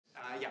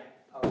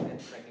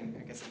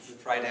I guess it's a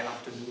Friday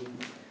afternoon,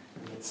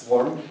 it's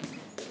warm,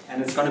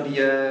 and it's going to be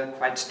a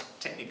quite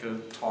technical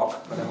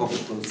talk, but I hope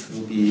it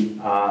will be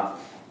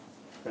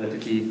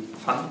relatively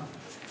fun.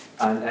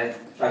 And I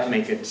try to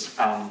make it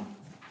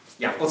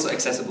also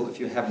accessible if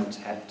you haven't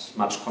had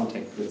much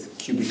contact with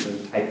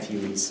cubical type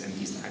theories and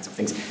these kinds of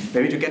things.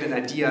 Maybe to get an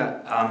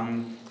idea,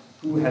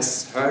 who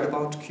has heard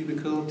about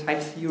cubical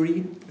type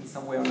theory in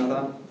some way or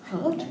another?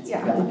 Heard?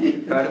 Yeah.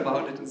 Heard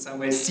about it in some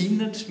way, seen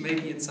it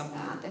maybe in some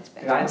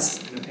guides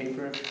in a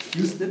paper,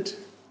 used it?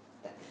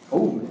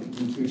 Oh,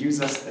 two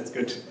users, that's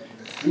good.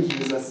 3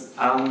 users.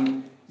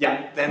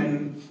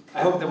 Then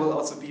I hope there will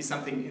also be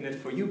something in it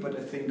for you, but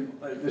I think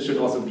this should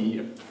also be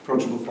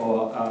approachable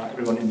for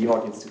everyone in the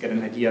audience to get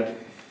an idea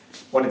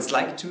what it's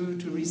like to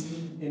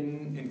reason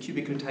in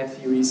cubical type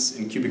theories,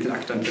 in cubical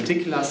acta in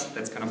particular.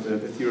 That's kind of the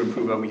theorem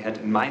prover we had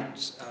in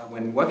mind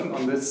when working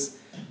on this.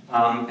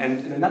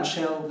 And in a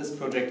nutshell, this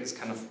project is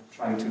kind of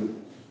trying to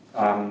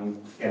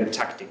get a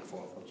tactic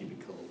for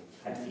cubical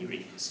type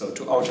theory. So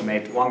to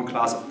automate one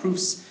class of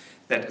proofs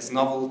that is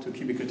novel to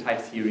cubical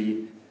type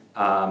theory,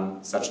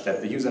 such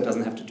that the user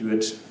doesn't have to do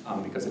it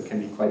because it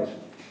can be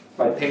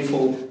quite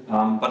painful,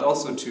 but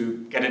also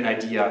to get an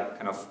idea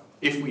kind of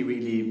if we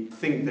really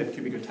think that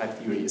cubical type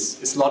theory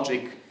is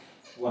logic,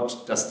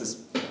 what does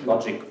this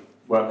logic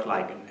work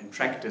like in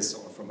practice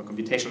or from a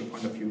computational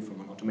point of view, from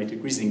an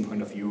automated reasoning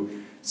point of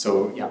view.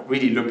 So yeah,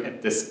 really look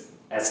at this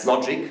as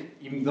logic,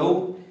 even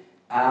though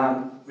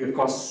we of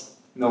course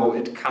know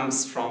it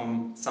comes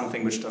from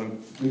something which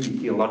doesn't really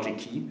feel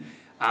logic-y.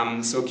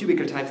 So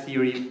cubical type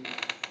theory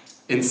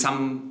in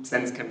some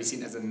sense can be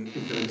seen as an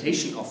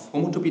implementation of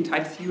homotopy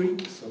type theory.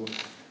 So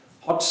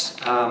HOT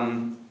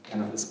kind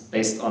of is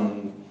based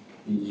on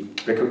the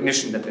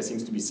recognition that there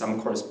seems to be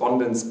some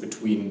correspondence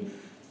between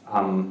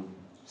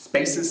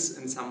spaces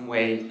in some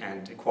way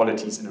and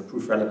equalities in a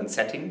proof-relevant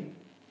setting.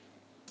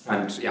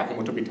 And yeah,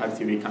 homotopy type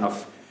theory kind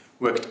of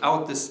worked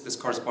out this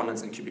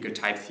correspondence, and cubical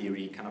type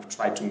theory kind of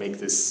tried to make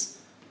this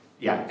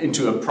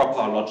into a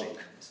proper logic.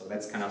 So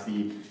that's kind of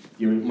the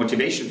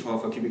motivation for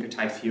cubical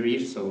type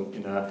theory. So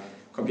in a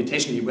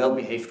computationally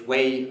well-behaved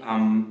way,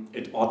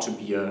 it ought to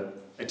be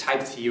a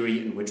type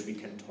theory in which we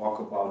can talk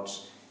about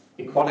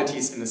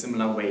equalities in a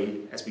similar way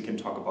as we can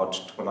talk about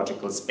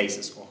topological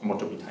spaces or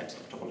homotopy types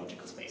of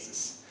topological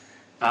spaces.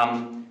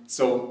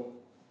 So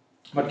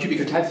what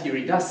cubical type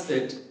theory does,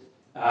 it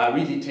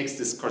really takes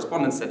this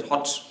correspondence that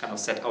HOT kind of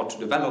set out to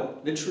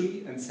develop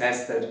literally and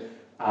says that,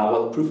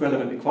 well,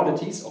 proof-relevant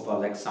equalities over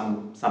like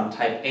some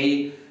type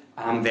A,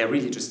 they're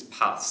really just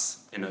paths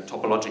in a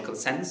topological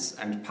sense,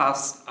 and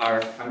paths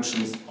are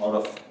functions out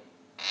of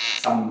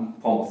some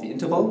form of the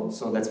interval.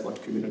 So that's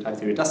what cubical type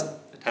theory does.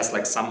 It has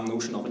like some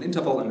notion of an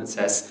interval, and it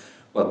says,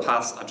 well,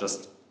 paths are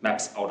just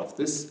maps out of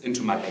this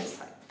into my base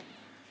type.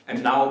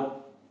 And now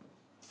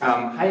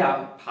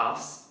higher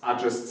paths are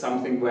just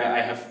something where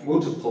I have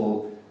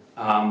multiple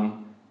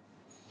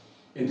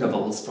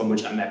intervals from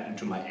which I map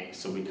into my A.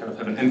 So we kind of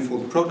have an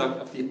n-fold product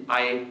of the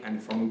I,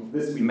 and from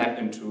this we map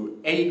into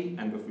A,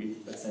 and if we,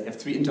 let's say, have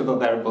 3 interval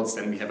variables,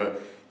 then we have a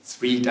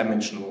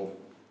 3-dimensional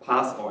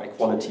path or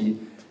equality.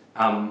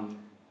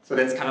 So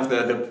that's kind of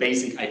the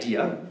basic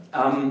idea.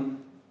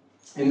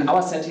 In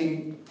our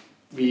setting,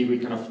 we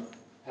kind of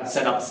have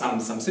set up some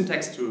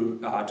syntax to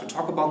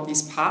talk about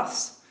these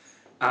paths.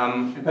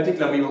 In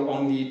particular, we will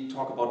only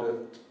talk about the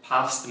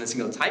paths in a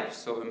single type.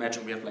 So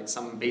imagine we have like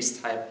some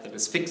base type that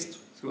is fixed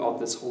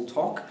throughout this whole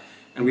talk,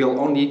 and we'll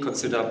only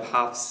consider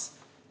paths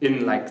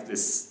in like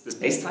this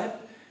base type.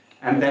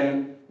 And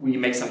then we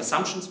make some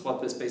assumptions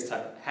what this base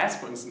type has.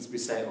 For instance, we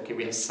say, okay,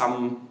 we have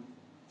some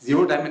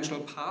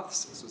 0-dimensional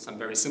paths, so some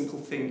very simple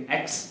thing,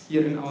 x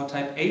here in our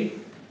type A.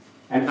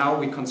 And now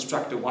we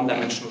construct a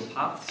 1-dimensional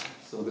path.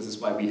 So this is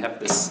why we have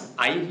this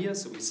I here.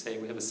 So we say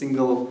we have a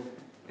single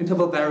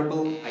interval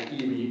variable,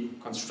 i.e. we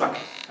construct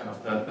kind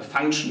of the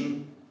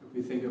function, if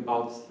we think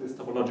about this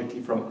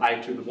topologically, from I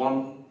to the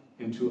 1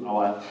 into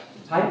our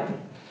type.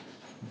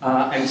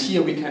 And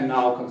here we can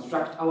now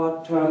construct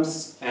our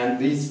terms, and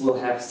these will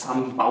have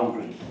some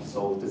boundary.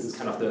 So this is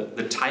kind of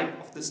the type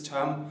of this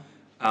term.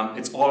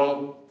 It's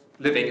all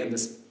living in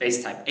this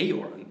base type A,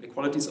 or in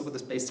equalities over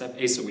this base type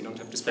A, so we don't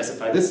have to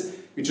specify this.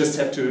 We just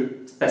have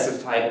to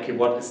specify, okay,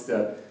 what is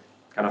the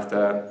kind of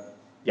the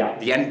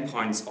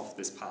endpoints of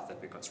this path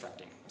that we're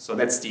constructing. So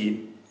that's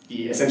the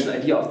essential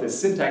idea of this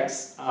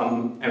syntax,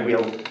 and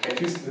we'll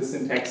get used to the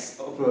syntax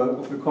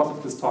over the course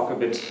of this talk a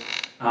bit.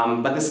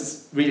 But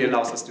this really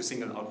allows us to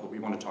single out what we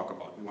want to talk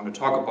about. We want to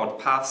talk about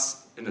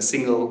paths in a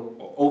single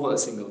or over a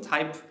single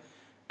type,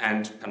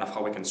 and kind of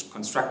how we can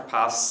construct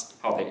paths,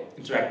 how they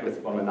interact with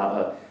one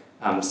another.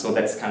 So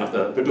that's kind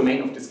of the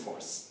domain of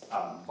discourse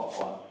for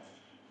our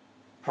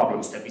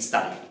problems that we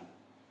study.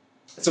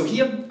 So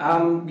here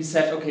we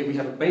said, okay, we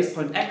have a base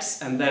point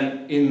x, and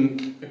then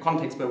in a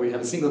context where we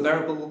have a single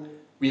variable,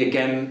 we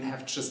again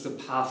have just a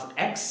path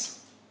x,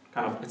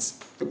 kind of it's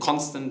the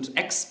constant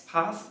x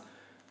path.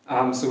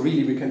 So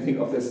really we can think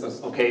of this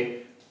as,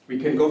 okay, we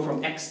can go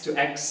from x to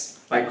x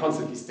by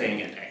constantly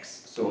staying at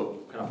x. So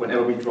kind of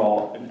whenever we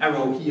draw an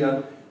arrow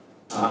here,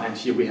 and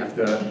here we have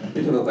the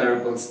interval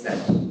variables that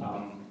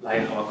lie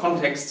in our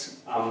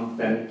context.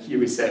 Then here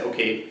we say,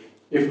 okay,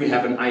 if we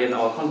have an I in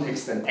our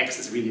context, then X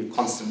is really a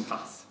constant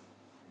path.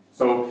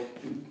 So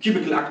in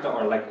cubical actor,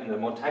 or like in a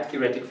more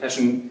type-theoretic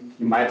fashion,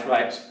 you might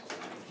write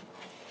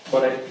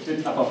what I did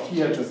above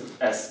here just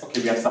as,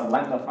 okay, we have some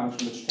lambda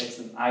function which takes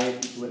an I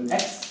into an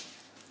X.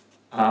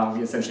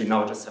 We essentially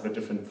now just have a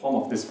different form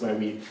of this where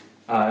we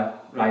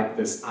write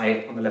this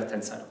I on the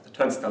left-hand side of the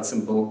turnstile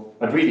symbol,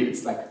 but really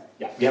it's like,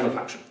 yeah, we have a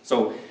function.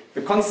 So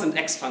the constant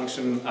X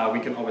function we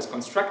can always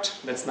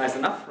construct. That's nice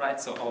enough, right?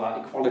 So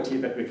our equality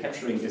that we're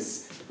capturing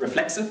is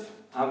reflexive,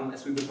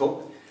 as we would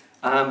hope.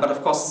 But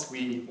of course,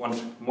 we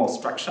want more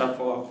structure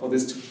for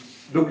this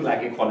to look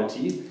like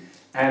equality.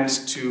 And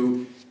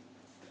to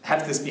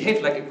have this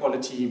behave like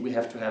equality, we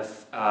have to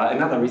have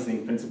another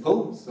reasoning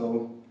principle.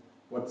 So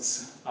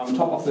what's on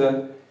top of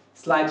the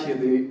slide here,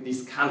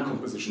 these Kant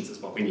compositions is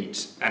what we need.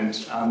 And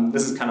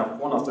this is kind of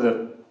one of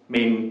the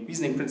main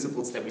reasoning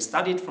principles that we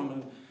studied from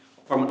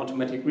an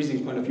automatic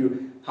reasoning point of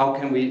view. How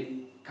can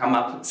we come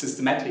up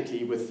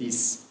systematically with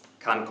these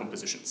Kant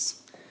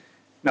compositions?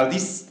 Now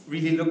these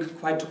really look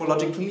quite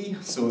topologic to me,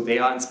 so they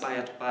are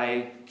inspired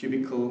by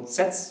cubical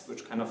sets,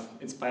 which kind of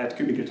inspired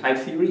cubical type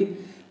theory.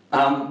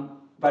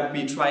 But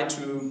we try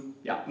to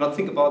not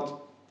think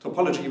about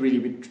topology really,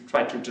 we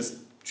try to just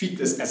treat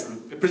this as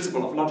a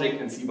principle of logic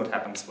and see what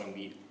happens when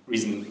we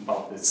reason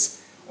about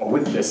this, or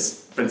with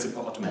this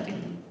principle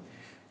automatically.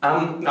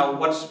 Now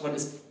what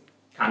is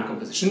Kant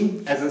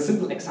composition? As a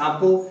simple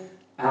example,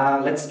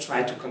 let's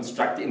try to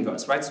construct the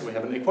inverse, right? So we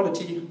have an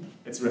equality,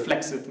 it's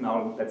reflexive.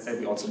 Now let's say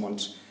we also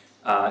want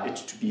it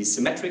to be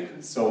symmetric.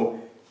 So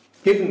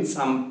given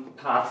some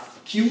path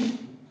q,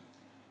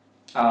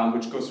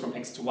 which goes from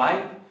x to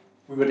y,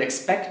 we would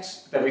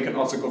expect that we can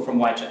also go from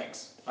y to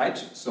x, right?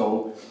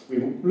 So we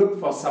look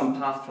for some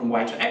path from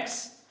y to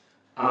x.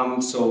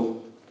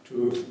 So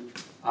to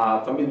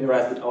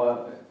familiarize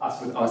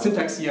us with our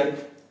syntax here,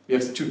 we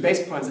have two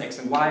base points x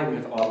and y, we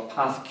have our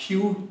path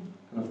q.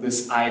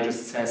 This I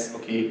just says,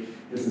 okay,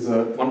 this is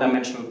a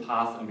one-dimensional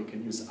path and we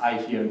can use I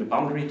here in the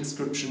boundary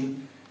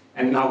description.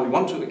 And now we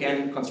want to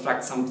again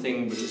construct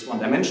something which is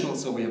one-dimensional,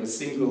 so we have a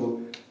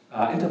single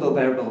interval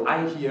variable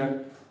I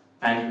here,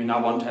 and we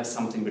now want to have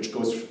something which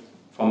goes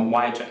from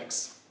y to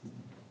x.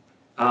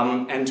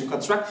 And to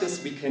construct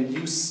this, we can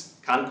use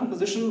Kant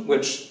composition,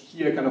 which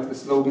here kind of the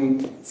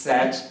slogan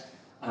said,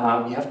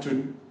 we have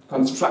to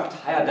construct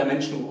higher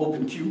dimensional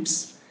open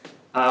cubes.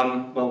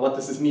 Well, what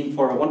does this mean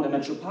for a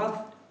one-dimensional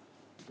path?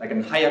 Like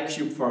a higher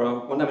cube for a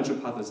one-dimensional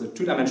path is a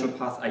two-dimensional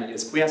path, i.e. a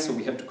square, so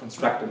we have to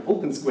construct an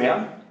open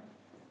square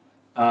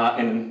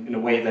in a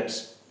way that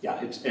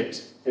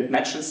it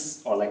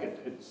matches, or like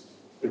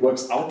it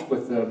works out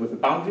with the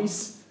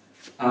boundaries.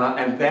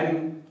 And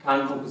then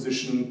Kant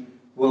composition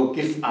will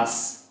give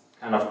us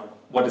kind of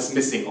what is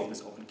missing of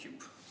this open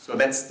cube. So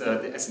that's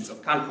the essence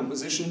of Kant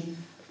composition.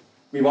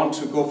 We want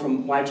to go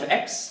from y to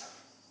x,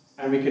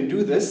 and we can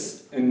do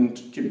this in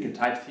cubical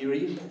type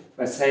theory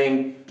by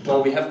saying,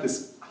 well, we have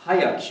this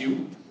higher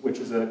cube, which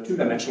is a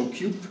two-dimensional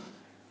cube,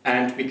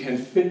 and we can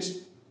fit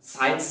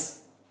sides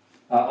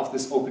of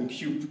this open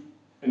cube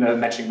in a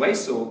matching way.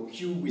 So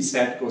q, we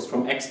said, goes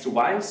from x to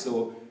y,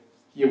 so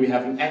here we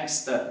have an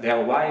x,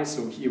 there a y,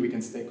 so here we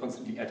can stay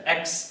constantly at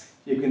x,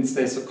 here we can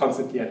stay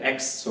constantly at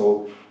x,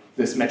 so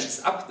this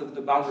matches up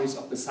the boundaries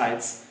of the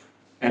sides.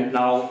 And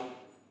now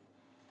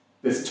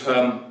this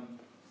term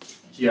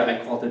here,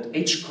 I called it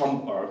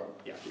h-comp, or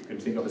you can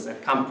think of it as a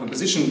Kant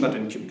composition, but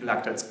in cubical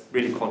actor it's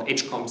really called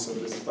h-comp, so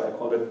this is why I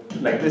call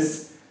it like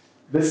this.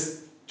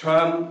 This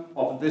term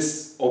of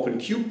this open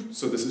cube,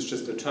 so this is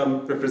just a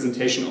term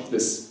representation of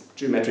this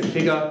geometric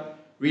figure,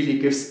 really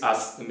gives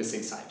us the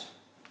missing side.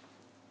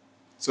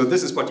 So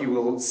this is what you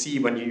will see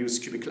when you use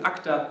cubical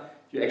actor.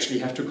 You actually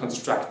have to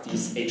construct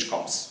these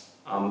h-comps.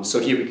 So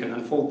here we can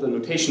unfold the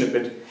notation a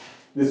bit.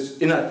 This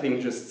inner thing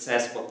just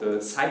says what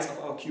the sides of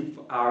our cube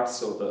are.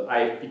 So the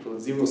I equal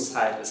 0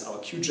 side is our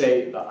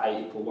qj, the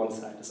I equal 1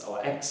 side is our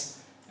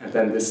x, and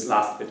then this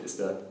last bit is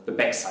the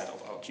back side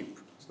of our cube.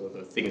 So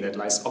the thing that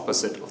lies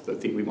opposite of the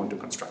thing we want to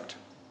construct.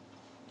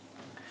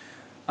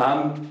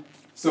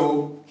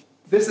 So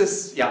this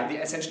is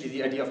essentially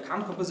the idea of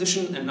Kant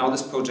composition, and now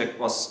this project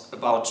was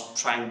about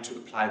trying to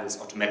apply this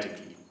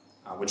automatically,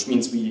 which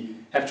means we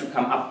have to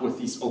come up with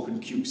these open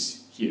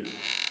cubes here.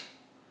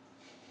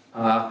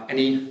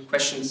 Any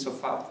questions so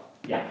far?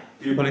 Yeah.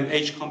 Do you call it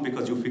h-comp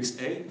because you fixed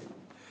A?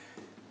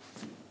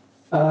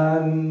 A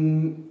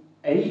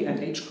and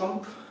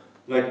h-comp?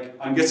 Like,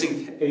 I'm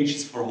guessing H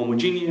is for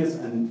homogeneous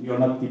and you're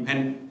not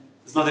dependent.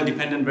 It's not a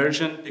dependent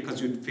version because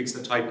you fixed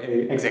the type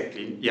A.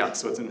 Exactly, yeah,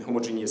 so it's an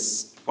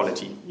homogeneous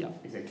quality. Yeah,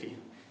 exactly.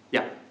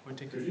 Yeah.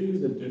 Could you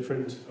use a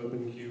different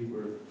open cube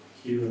or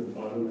here at the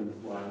bottom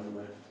and y on the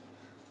left?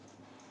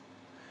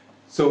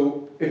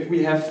 So if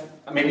we have,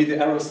 maybe the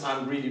arrows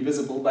aren't really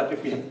visible, but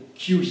if we have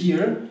q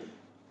here,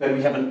 then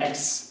we have an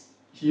x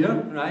here,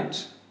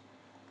 right?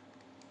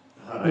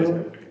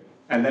 Okay.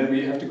 And then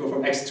we have to go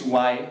from x to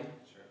y.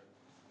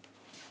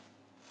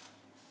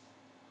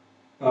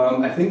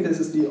 Sure. I think this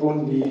is the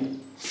only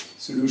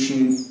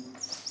solution.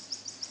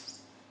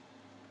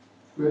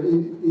 Well,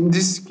 in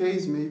this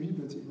case, maybe,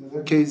 but in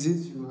other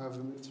cases, you have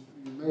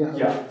you may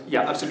have.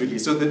 Yeah, absolutely.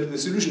 So the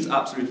solution is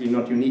absolutely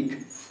not unique.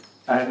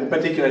 And in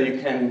particular, you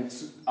can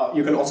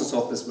also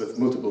solve this with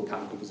multiple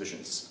current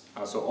compositions.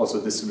 So also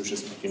this solution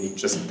is not unique.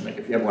 Just like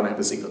if you want to have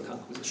a single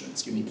current composition,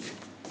 it's unique.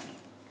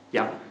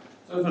 Yeah.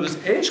 So for this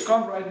H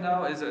comp right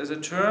now is a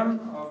term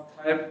of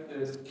type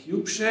is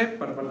cube shape,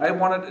 but what I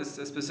wanted is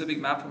a specific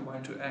map from Y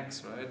to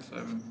X, right?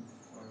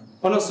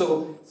 Oh no,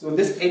 so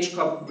this H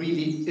comp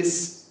really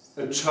is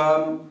a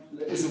term,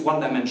 is a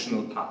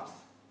one-dimensional path.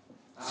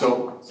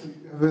 So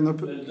You have an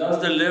It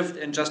does the lift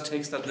and just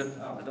takes that lift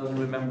out. It doesn't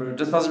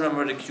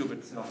remember the cube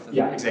itself.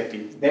 yeah,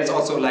 exactly. There's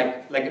also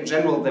like in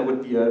general there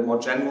would be a more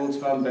general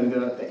term than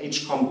the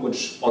H comp,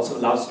 which also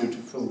allows you to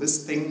fill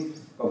this thing,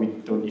 but we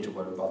don't need to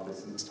worry about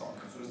this in this talk.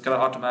 So it kind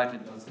of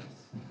automatically does this.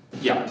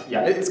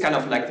 Yeah, it's kind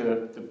of like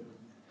the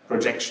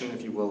projection,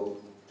 if you will,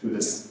 to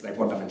this like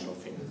one-dimensional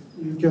thing.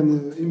 You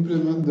can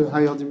implement the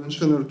higher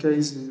dimensional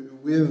case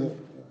with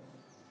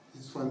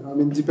this one. I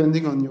mean,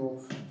 depending on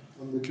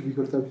the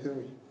cubical type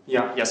theory.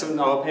 Yeah. So in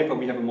our paper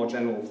we have a more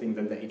general thing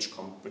than the H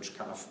comp, which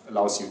kind of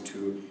allows you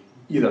to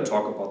either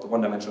talk about the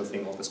one-dimensional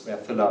thing or the square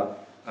filler,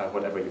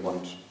 whatever you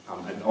want,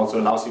 and also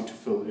allows you to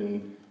fill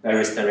in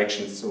various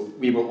directions. So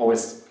we will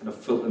always kind of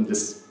fill in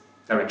this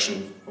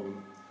direction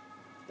from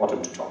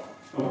bottom to top.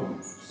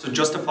 So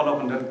just to follow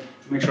up on that,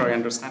 to make sure I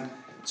understand.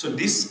 So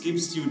this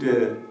gives you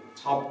the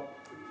top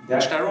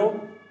dashed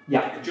arrow.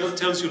 Yeah. It just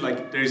tells you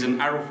like there is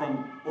an arrow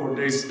from, or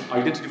there is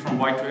identity from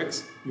Y to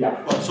X.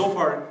 Yeah. But so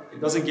far, it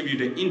doesn't give you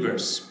the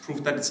inverse,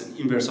 proof that it's an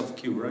inverse of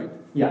Q, right?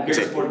 Yeah, Because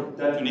exactly. for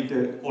that you need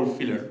the whole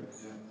filler.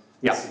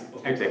 Yeah,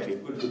 exactly.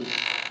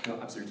 No,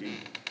 absolutely.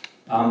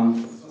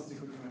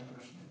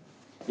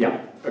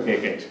 Yeah, okay,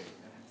 good.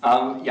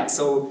 Yeah,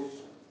 so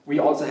we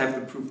also have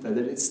the proof that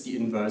it's the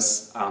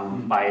inverse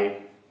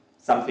by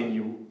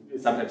something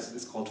sometimes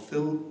it's called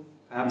fill,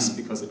 perhaps,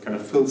 because it kind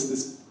of fills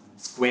this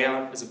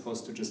square as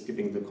opposed to just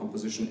giving the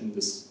composition in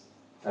this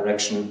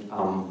direction.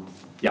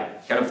 Yeah,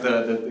 kind of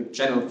the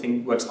general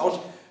thing works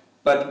out.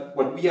 But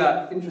what we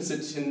are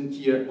interested in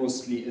here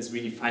mostly is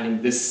really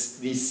finding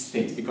these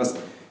things, because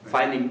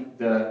finding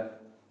the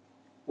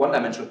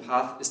one-dimensional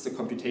path is the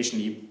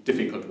computationally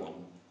difficult one.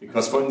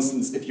 Because, for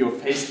instance, if you're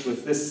faced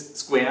with this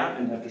square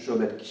and have to show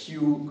that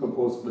Q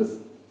composed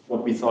with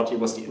what we thought here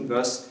was the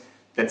inverse,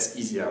 that's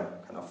easier,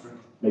 kind of,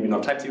 maybe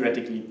not type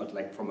theoretically, but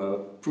like from a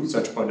proof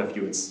search point of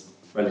view, it's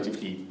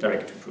relatively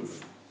direct to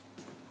proof.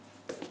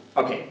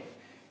 Okay,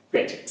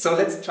 great. So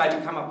let's try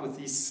to come up with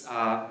these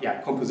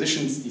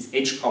compositions, these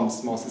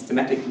H-comps more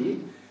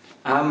systematically.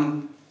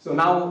 So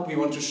now we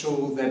want to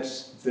show that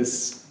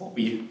this, what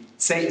we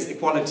say is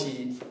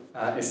equality,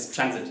 is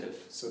transitive.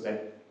 So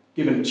that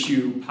given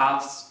two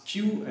paths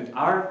Q and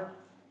R,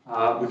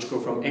 which go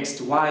from X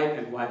to Y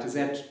and Y to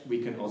Z,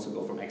 we can also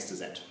go from X to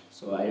Z.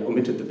 So I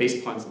omitted the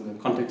base points in the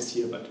context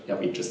here, but yeah,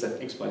 we just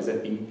said X, Y, Z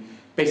being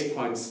base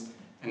points.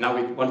 And now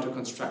we want to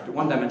construct a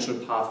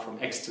one-dimensional path from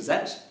X to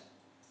Z.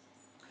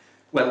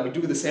 Well, we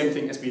do the same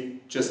thing as we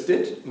just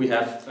did. We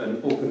have an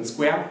open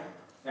square,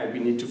 and we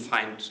need to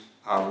find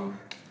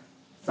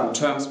some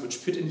terms which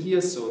fit in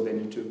here, so they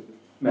need to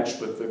match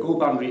with the goal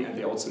boundary, and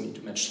they also need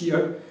to match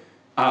here.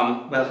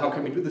 Well, how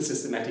can we do this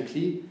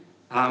systematically?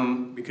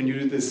 We can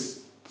do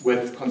this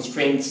with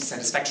constraint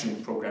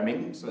satisfaction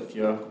programming. So if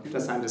you're computer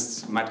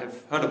scientists, you might have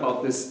heard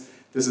about this.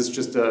 This is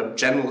just a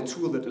general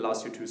tool that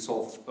allows you to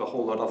solve a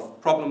whole lot of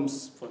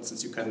problems. For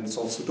instance, you can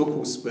solve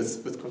Sudokus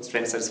with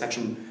constraint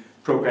satisfaction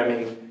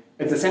programming.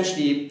 It's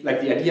essentially,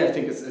 like the idea I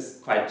think is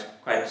quite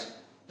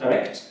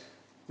direct.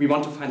 We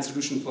want to find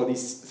solution for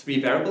these three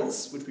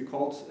variables, which we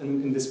called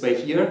in this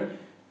way here.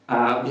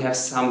 We have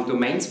some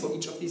domains for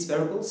each of these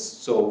variables.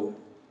 So,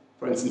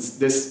 for instance,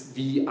 this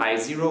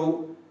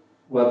vi0,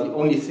 well, the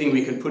only thing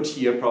we can put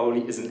here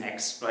probably is an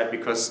x, right?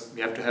 Because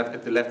we have to have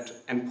at the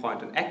left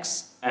endpoint an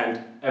x,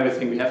 and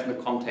everything we have in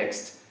the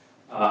context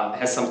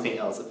has something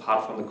else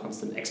apart from the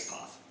constant x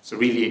path. So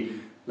really,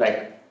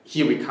 like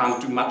here we can't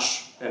do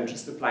much than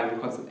just applying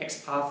the constant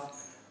x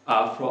path.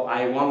 For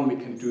I1 we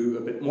can do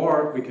a bit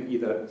more. We can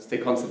either stay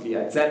constantly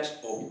at z,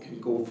 or we can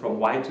go from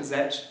y to z.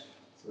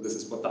 So this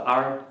is what the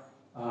R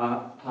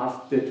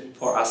path did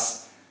for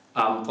us.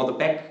 For the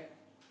back,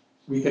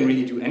 we can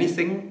really do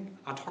anything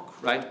ad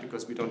hoc, right?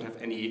 Because we don't have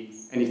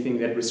anything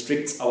that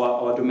restricts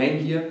our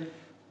domain here.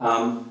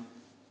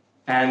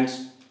 And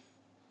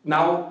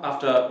now,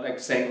 after like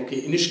saying,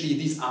 okay, initially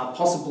these are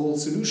possible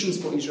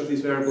solutions for each of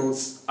these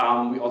variables,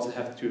 we also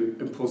have to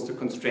impose the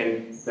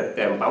constraint that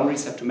their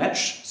boundaries have to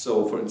match.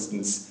 So, for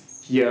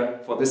instance, here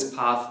for this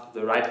path,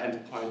 the right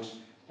endpoint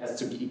has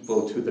to be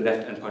equal to the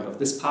left endpoint of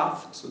this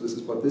path. So this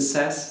is what this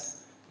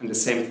says, and the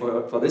same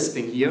for this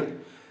thing here.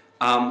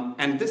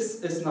 And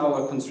this is now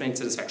a constraint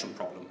satisfaction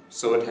problem.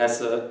 So it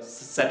has a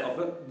set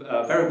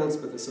of variables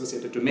with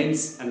associated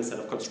domains and a set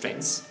of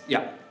constraints.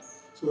 Yeah.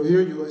 So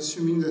here you're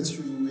assuming that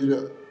you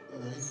will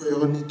require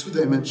only 2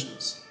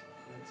 dimensions.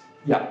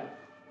 Yeah,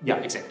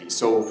 exactly.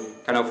 So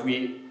kind of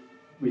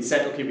we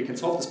said, okay, we can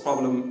solve this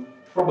problem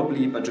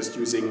probably by just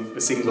using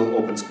a single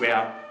open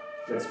square.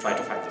 Let's try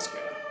to find the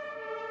square.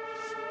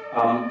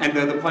 And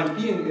the point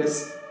being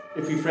is,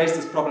 if we phrase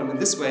this problem in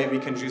this way, we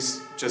can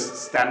use just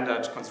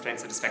standard constraint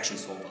satisfaction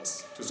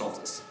solvers to solve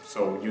this.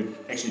 So you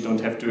actually don't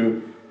have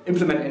to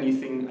implement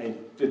anything. I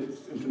did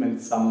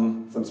implement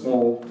some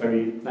small,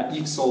 very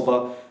naive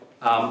solver,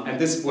 and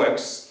this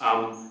works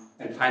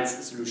and finds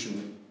a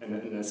solution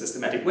in a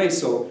systematic way.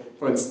 So,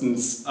 for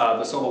instance,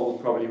 the solver will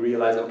probably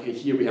realize, okay,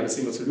 here we have a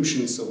single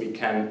solution, so we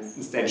can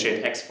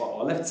instantiate x for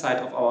our left side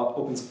of our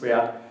open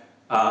square.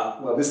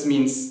 Well, this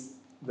means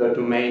the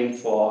domain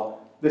for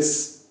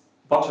this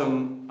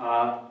bottom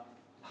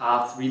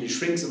path really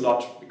shrinks a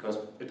lot because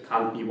it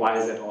can't be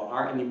y, z, or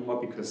r anymore,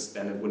 because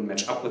then it wouldn't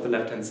match up with the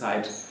left-hand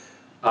side.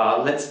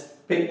 Let's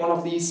pick one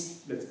of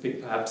these. Let's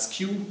pick perhaps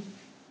q,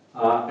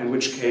 in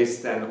which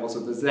case then also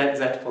the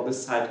z for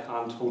this side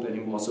can't hold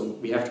anymore, so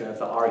we have to have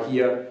the r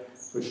here,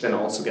 which then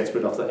also gets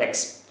rid of the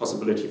x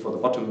possibility for the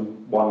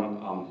bottom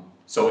one.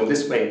 So in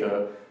this way,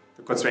 the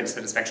constraint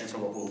satisfaction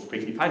solver will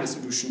quickly find a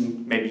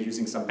solution, maybe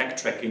using some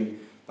backtracking.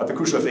 But the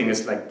crucial thing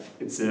is, like,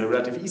 it's a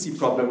relatively easy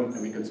problem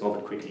and we can solve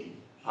it quickly.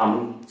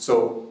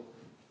 So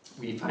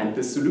we find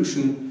this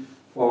solution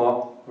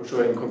for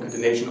showing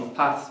concatenation of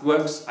paths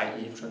works,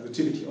 i.e.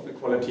 transitivity of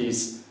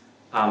equalities.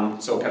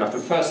 So kind of the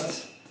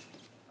first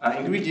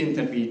ingredient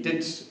that we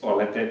did,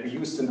 or that we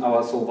used in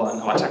our solver, in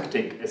our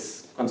tactic,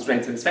 is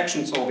constraint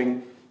satisfaction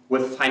solving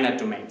with finite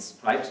domains,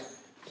 right?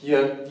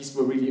 Here, these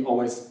were really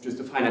always just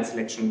a finite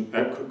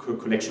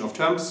collection of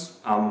terms.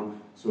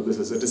 So this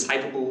is a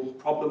decidable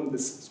problem,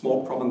 this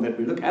small problem that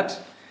we look at.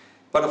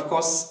 But of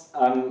course,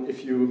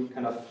 if you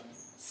kind of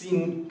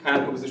seen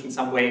Cannon composition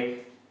some way,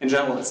 in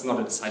general, it's not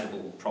a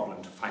decidable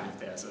problem to find if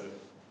there's a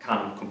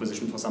Cannon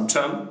composition for some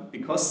term,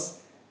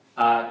 because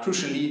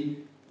crucially,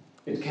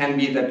 it can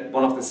be that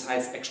one of the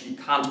sides actually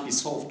can't be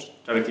solved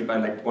directly by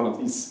like one of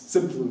these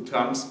simple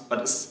terms,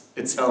 but is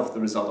itself the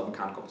result of a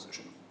Cannon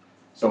composition.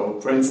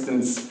 So, for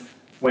instance,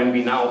 when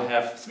we now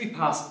have three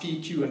paths P,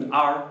 Q, and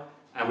R,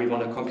 and we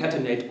want to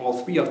concatenate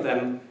all three of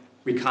them,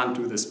 we can't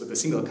do this with a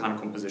single Cannon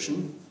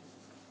composition.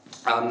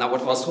 Now,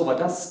 what our solver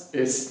does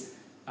is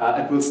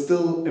it will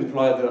still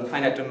employ the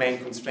finite domain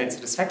constraint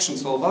satisfaction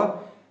solver,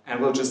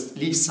 and will just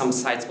leave some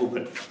sides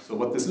open. So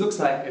what this looks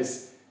like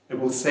is it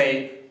will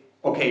say,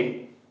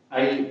 okay,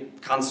 I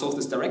can't solve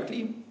this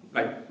directly.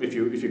 Like if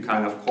you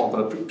kind of call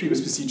the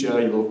previous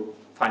procedure, you will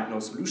find no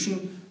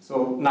solution.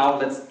 So now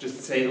let's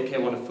just say, okay, I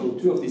want to fill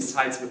two of these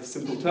sides with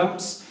simple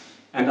terms,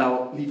 and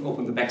I'll leave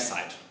open the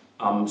backside.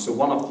 So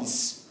one of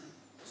these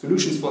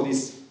solutions for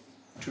these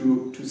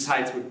two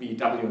sides would be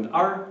W and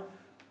R.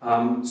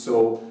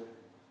 So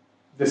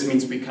this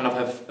means we kind of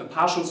have a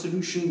partial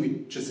solution.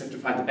 We just have to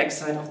find the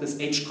backside of this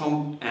H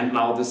comp, and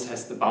now this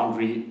has the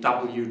boundary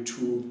W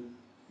to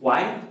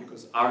Y,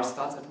 because R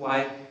starts at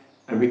Y.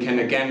 And we can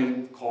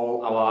again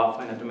call our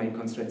finite domain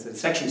constraint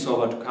satisfaction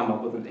solver to come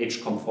up with an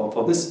H comp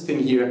for this thing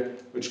here,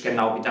 which can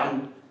now be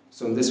done.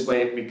 So in this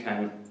way, we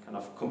can kind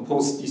of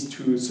compose these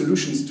two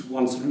solutions to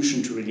one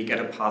solution to really get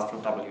a path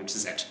from W to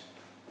Z.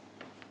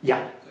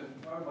 Yeah?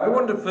 Why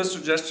wouldn't the first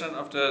suggestion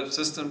of the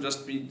system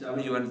just be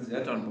W and Z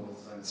on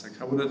both sides? Like,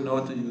 how would it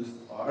know to use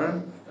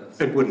R?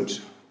 It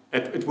wouldn't.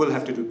 It will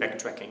have to do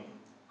backtracking.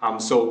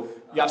 So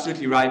you're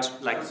absolutely right.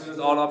 Like, with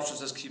all options,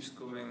 just keeps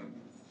going.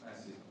 I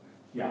see.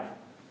 Yeah.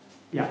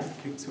 Yeah.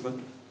 Super.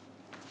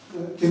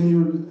 Can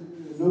you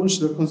launch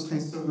the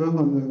constraint solver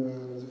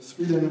on the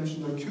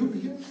three-dimensional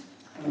cube here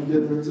and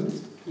get the result?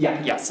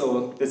 Yeah.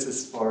 So this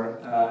is for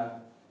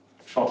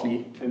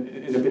shortly.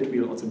 In a bit,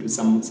 we'll also do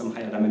some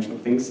higher dimensional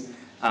things.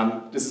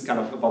 This is kind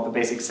of about the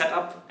basic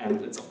setup,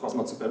 and it's of course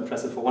not super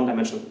impressive for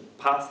one-dimensional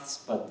paths,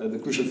 but the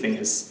crucial thing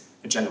is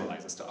it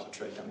generalizes to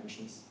arbitrary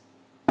dimensions.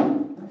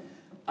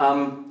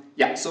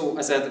 Yeah, so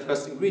as I said, the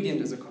first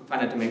ingredient is a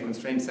finite domain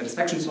constraint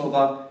satisfaction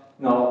solver.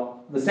 Now,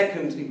 the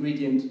second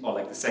ingredient, or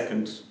like the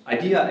second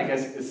idea, I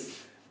guess, is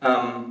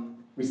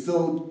we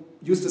still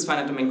use this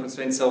finite domain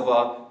constraint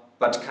solver,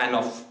 but kind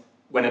of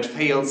when it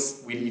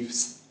fails, we leave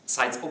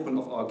sides open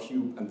of our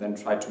cube and then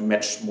try to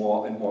match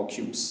more and more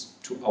cubes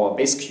to our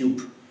base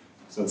cube.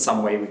 So in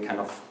some way, we kind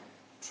of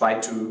try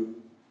to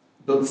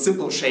build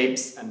simple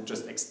shapes and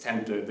just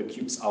extend the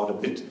cubes out a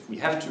bit if we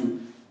have to,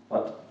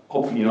 but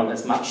hopefully not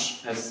as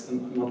much,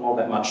 not all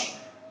that much.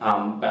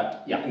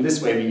 But yeah, in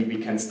this way we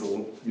can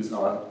still use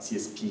our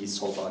CSP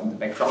solver in the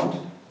background.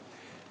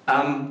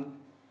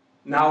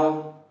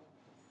 Now,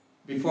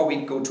 before we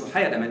go to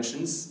higher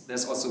dimensions,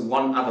 there's also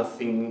one other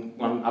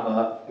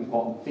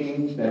important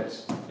thing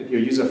that if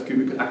you're a user of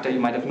Cubical Actor, you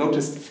might have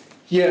noticed.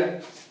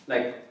 Here,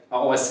 like I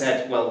always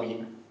said, well,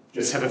 we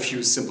just have a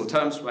few simple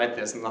terms, right?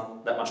 There's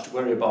not that much to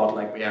worry about.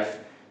 Like we have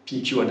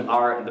P, Q, and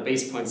R and the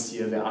base points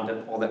here. There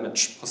aren't all that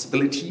much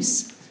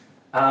possibilities.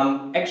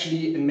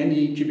 Actually, in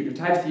many cubical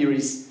type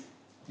theories,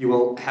 you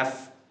will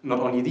have not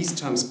only these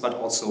terms, but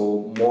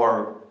also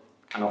more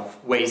kind of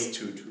ways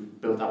to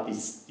build up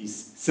these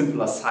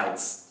simpler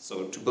sides.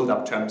 So to build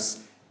up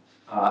terms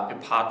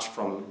apart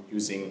from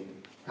using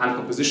Cannon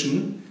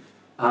composition.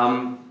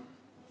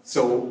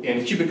 So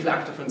in cubical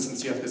actor, for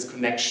instance, you have this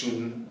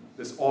connection,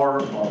 this or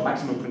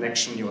maximum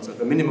connection. You also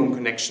have a minimum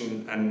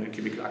connection, and in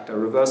cubical actor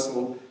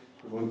reversal.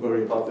 We won't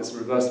worry about this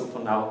reversal for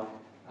now.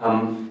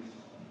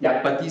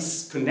 Yeah, but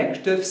these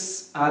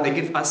connectives, they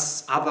give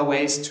us other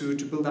ways to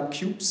build up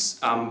cubes.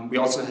 We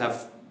also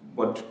have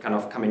what kind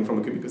of coming from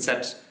a cubical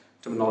set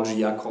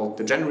terminology are called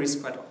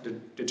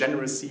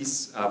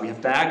degeneracies. We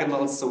have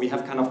diagonals, so we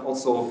have kind of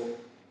also,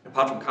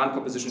 apart from current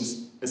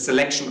compositions, a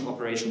selection of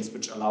operations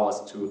which allow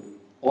us to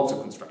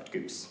also construct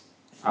cubes.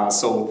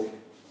 So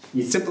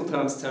these simple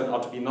terms turn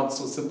out to be not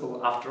so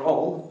simple after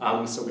all,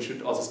 so we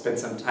should also spend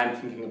some time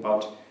thinking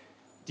about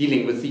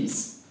dealing with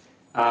these.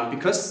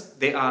 Because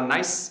they are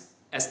nice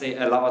as they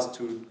allow us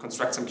to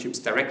construct some cubes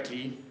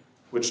directly,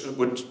 which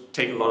would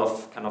take a lot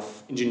of kind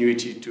of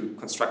ingenuity to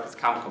construct with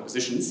current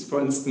compositions. For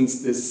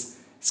instance, this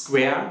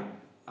square,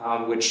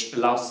 which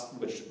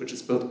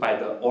is built by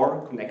the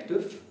OR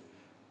connective,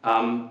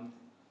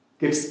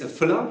 gives a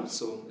filler,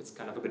 so it's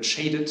kind of a bit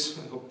shaded.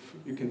 I hope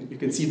you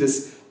can see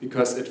this,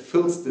 because it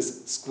fills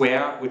this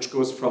square, which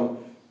goes from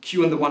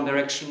Q in the one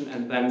direction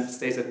and then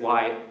stays at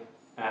Y,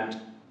 and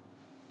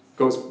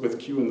goes with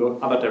Q in the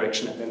other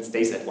direction and then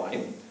stays at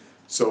Y.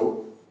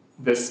 So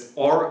this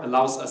OR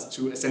allows us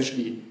to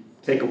essentially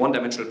take a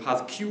one-dimensional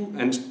path Q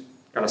and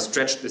kind of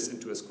stretch this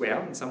into a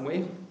square in some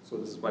way. So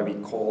this is why we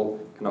call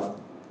kind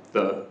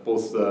of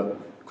both the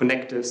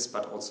connectives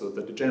but also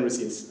the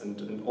degeneracies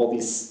and all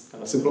these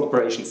kind of simple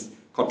operations,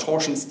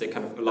 contortions. They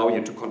kind of allow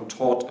you to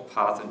contort a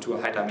path into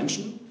a high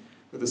dimension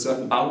with a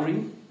certain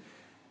boundary.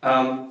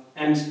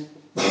 And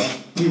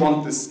we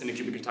want this in a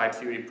cubical type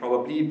theory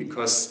probably,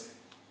 because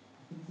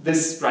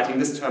writing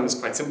this term is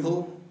quite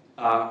simple.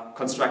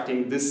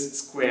 Constructing this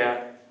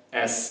square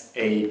as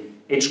a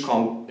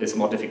H-comp is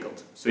more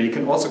difficult. So you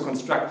can also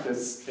construct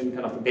this in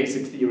kind of the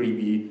basic theory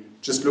we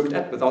just looked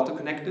at without the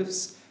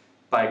connectives,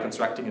 by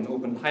constructing an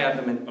open higher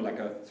dimension, or like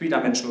a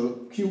three-dimensional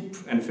cube,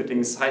 and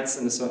fitting sides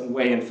in a certain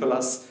way and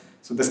fillers.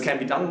 So this can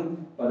be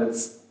done, but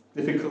it's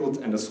difficult,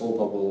 and the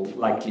solver will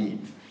likely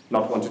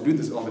not want to do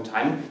this all the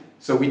time.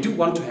 So we do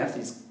want to have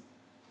these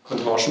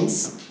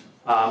contortions,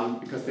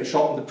 because they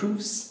shorten the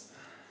proofs,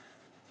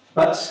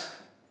 but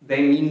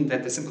they mean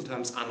that the simple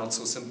terms are not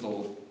so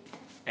simple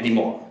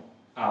anymore.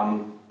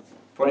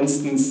 For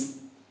instance,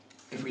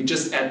 if we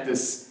just add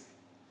this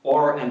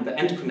OR and the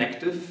AND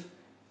connective,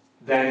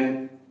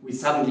 then we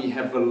suddenly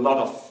have a lot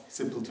of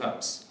simple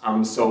terms.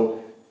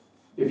 So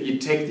if you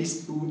take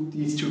these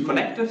two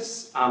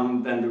connectives,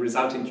 then the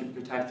resulting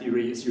cubical type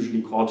theory is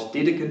usually called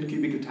Dedekind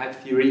cubical type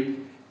theory,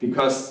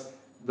 because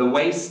the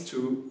ways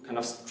to kind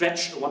of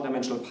stretch a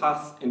one-dimensional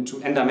path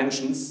into n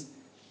dimensions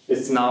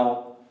is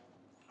now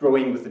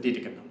growing with the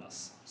Dedekind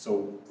numbers.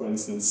 So for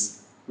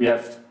instance, we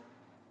have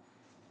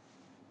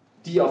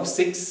d of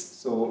 6,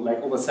 so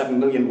like over 7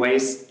 million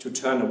ways to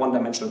turn a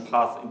one-dimensional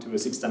path into a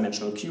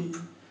six-dimensional cube.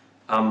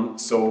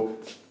 So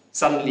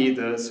suddenly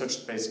the search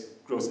space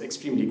grows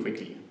extremely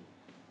quickly.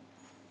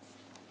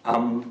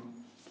 And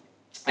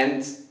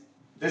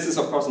this is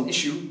of course an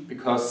issue,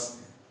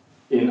 because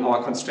in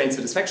our constraint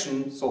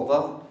satisfaction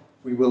solver,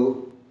 we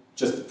will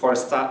just for a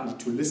start need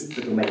to list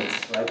the domains,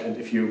 right? And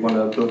if you want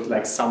to build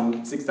like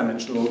some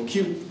six-dimensional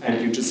cube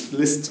and you just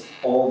list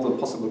all the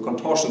possible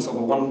contortions of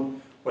a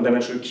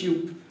one-dimensional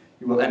cube,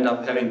 you will end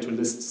up having to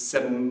list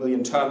 7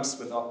 million terms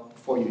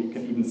before you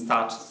can even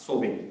start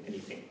solving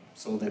anything.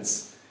 So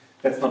that's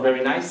not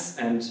very nice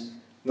and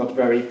not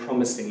very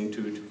promising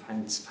to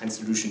find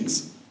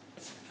solutions.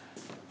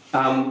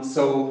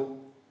 So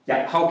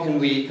yeah, how can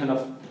we kind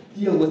of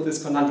deal with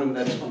this conundrum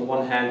that on the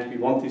one hand we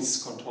want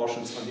these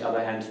contortions, on the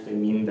other hand they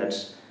mean that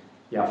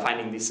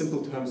finding these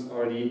simple terms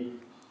already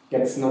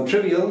gets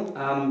non-trivial.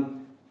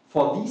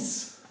 For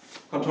these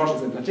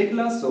contortions in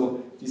particular,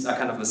 so these are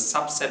kind of a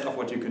subset of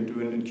what you can do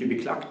in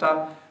cubical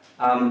acta,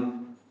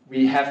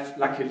 we have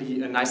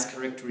luckily a nice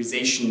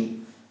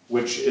characterization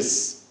which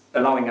is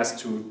allowing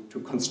us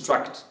to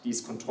construct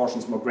these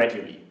contortions more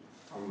gradually.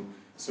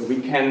 So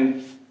we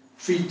can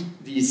treat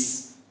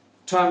these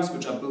terms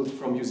which are built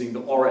from using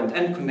the OR and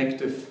AND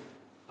connective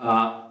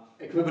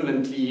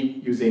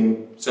equivalently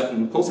using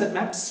certain poset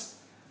maps,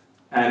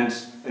 and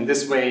in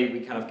this way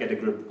we kind of get a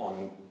grip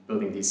on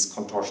building these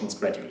contortions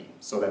gradually.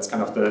 So that's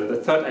kind of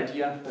the third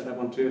idea that I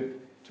want to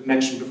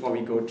mention before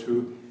we go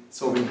to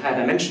solving higher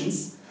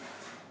dimensions.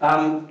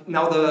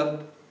 Now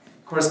the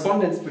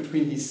correspondence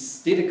between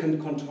these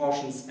Dedekind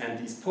contortions and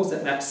these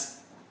poset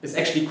maps is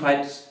actually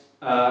quite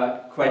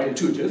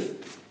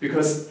intuitive,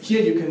 because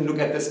here you can look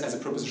at this as a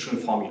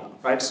propositional formula,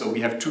 right? So we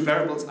have two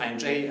variables, I and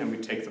j, and we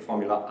take the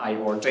formula I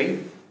or j.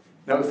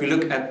 Now if we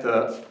look at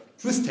the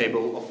truth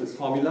table of this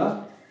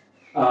formula,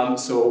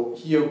 so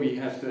here we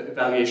have the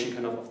evaluation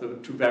kind of the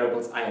two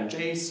variables I and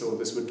j, so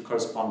this would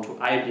correspond to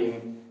I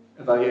being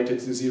evaluated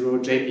to 0,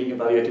 j being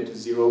evaluated to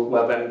 0,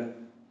 well then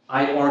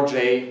I or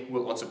j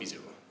will also be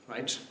 0,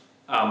 right?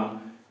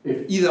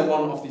 If either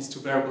one of these two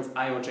variables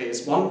I or j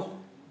is 1,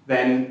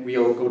 then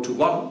we'll go to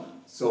 1.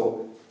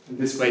 So in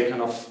this way,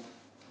 kind of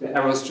the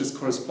arrows just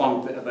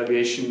correspond to the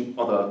evaluation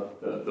or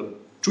the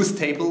truth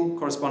table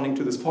corresponding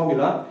to this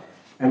formula.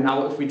 And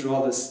now if we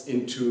draw this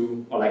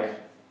into, or like,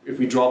 if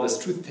we draw this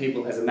truth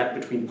table as a map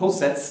between pose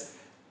sets,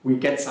 we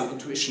get some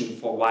intuition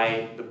for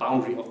why the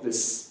boundary of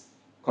this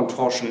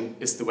contortion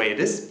is the way it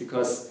is,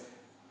 because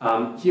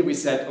here we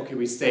said, okay,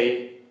 we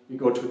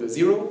go to the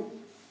 0,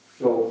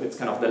 so it's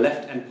kind of the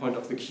left endpoint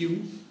of the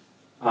Q.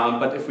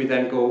 But if we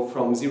then go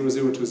from 0,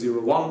 0 to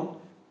 0, 1,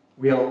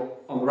 we'll,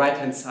 on the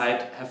right-hand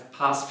side, have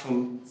passed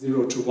from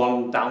 0 to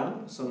 1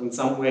 down. So in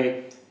some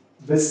way,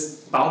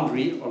 this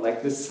boundary, or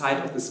like this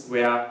side of the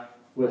square,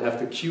 will have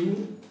the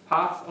Q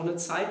path on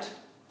its side.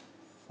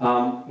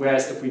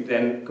 Whereas if we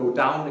then go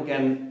down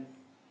again,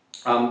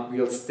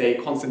 we'll stay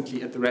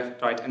constantly at the right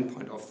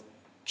endpoint of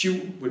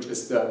Q, which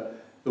is the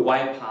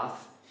Y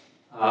path,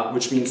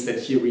 which means that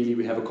here really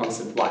we have a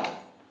constant Y.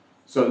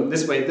 So in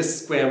this way,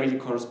 this square really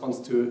corresponds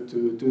to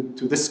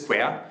this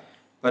square,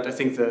 but I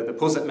think the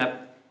poset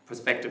map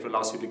perspective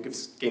allows you to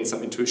gain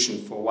some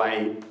intuition for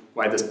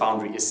why this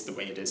boundary is the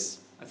way it is.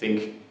 I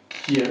think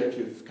here, if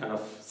you've kind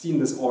of seen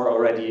this OR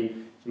already,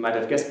 you might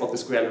have guessed what the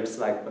square looks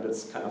like, but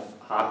it's kind of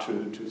hard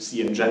to see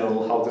in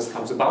general how this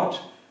comes about.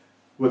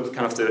 With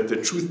kind of the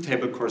truth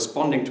table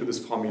corresponding to this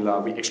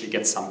formula, we actually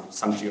get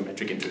some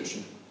geometric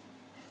intuition.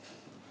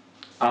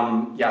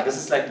 Yeah, this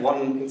is like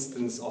one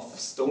instance of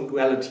stone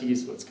duality,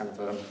 so it's kind of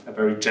a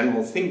very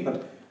general thing,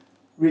 but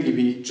really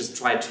we just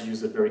try to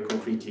use it very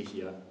concretely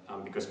here,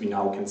 because we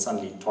now can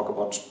suddenly talk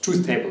about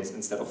truth tables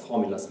instead of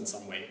formulas in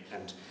some way,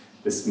 and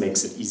this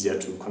makes it easier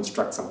to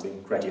construct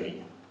something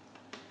gradually.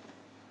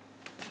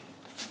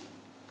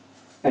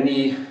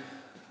 Any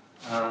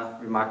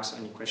remarks,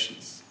 any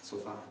questions so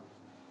far?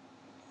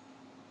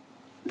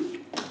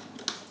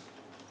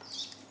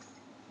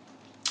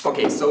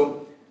 Okay,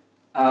 so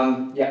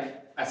yeah,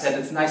 I said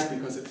it's nice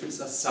because it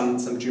gives us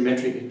some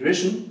geometric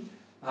intuition,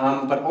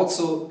 but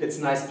also it's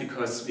nice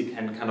because we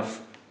can kind of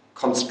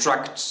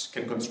construct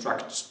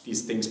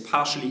these things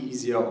partially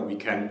easier, or we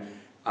can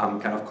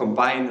kind of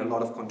combine a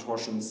lot of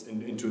contortions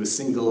into a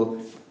single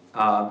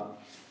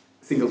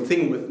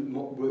thing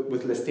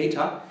with less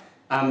data.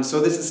 So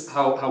this is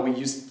how we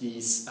use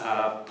these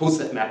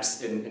poset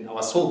maps in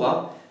our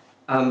solver.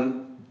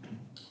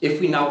 If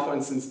we now, for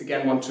instance,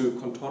 again want to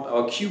contort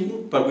our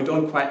Q, but we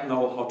don't quite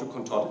know how to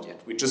contort it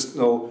yet. We just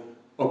know,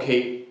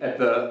 okay, at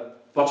the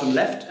bottom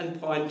left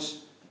endpoint,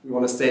 we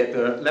want to stay at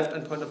the left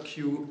endpoint of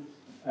Q.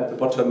 At the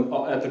bottom,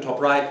 or at the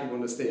top right, we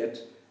want to stay at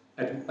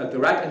the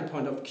right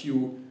endpoint of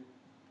Q,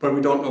 but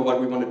we don't know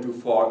what we want to do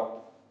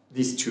for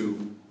these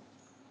two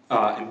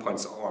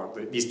endpoints, or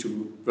these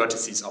two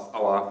vertices of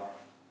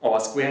our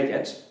square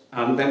yet.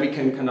 Then we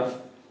can kind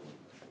of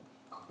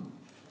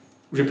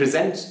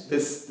represent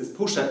this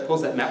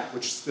poset map,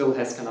 which still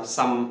has kind of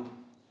some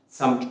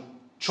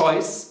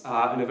choice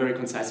in a very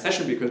concise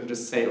fashion. We could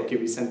just say, okay,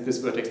 we send this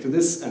vertex to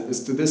this and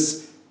this to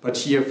this, but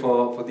here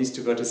for these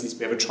two vertices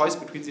we have a choice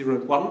between 0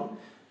 and 1.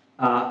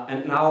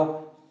 And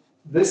now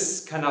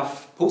this kind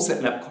of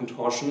poset map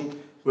contortion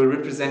will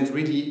represent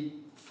really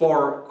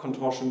 4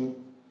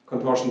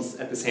 contortions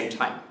at the same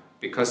time,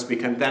 because we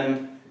can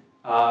then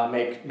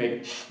make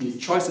these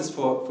choices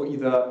for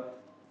either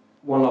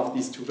one of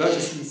these two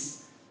vertices.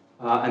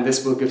 And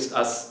this will give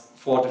us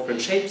 4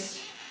 different shapes,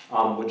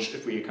 which,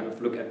 if we kind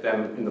of look at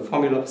them in the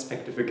formula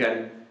perspective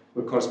again,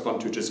 will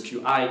correspond to just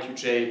Qi,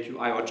 Qj,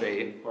 Qi or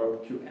j, or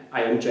Qi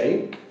and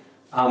j.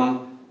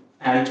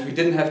 And we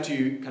didn't have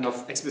to kind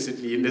of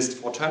explicitly list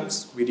 4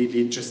 terms. We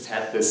really just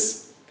had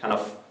this kind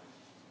of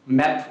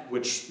map,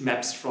 which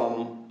maps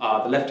from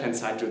the left-hand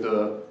side to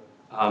the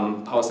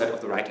power set of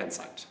the right-hand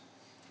side.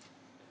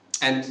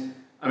 And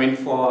I mean,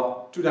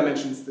 for 2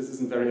 dimensions, this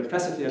isn't very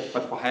impressive yet,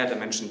 but for higher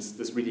dimensions,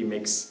 this really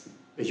makes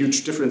a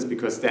huge difference,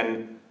 because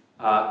then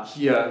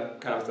here,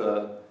 kind of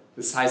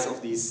the size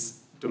of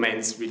these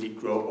domains really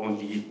grow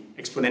only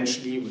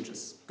exponentially, which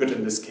is good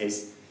in this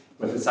case,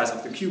 with the size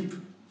of the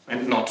cube,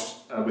 and not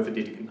with the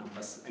Dedekind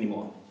numbers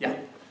anymore. Yeah?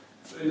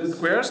 So in the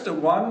squares, the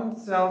one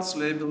cells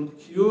labeled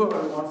Q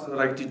are the ones that are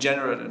like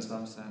degenerate in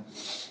some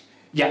sense.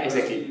 Yeah,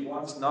 exactly. The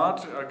ones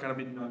not are kind of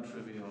a bit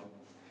non-trivial.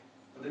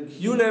 But the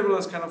Q label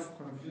is kind of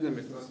confusing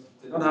because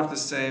they don't have the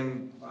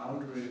same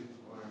boundary.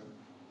 Or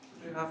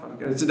do they have?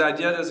 Okay. It's the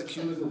idea that a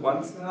Q is a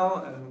one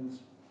cell, and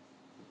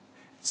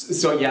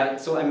so yeah,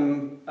 so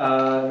I'm.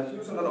 The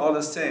Qs are not all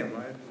the same,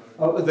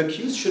 right? The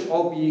Qs should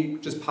all be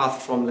just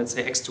passed from, let's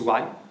say, x to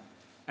y,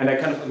 and I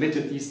kind of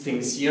omitted these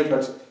things here,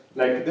 but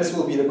like this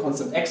will be the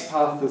constant x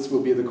path, this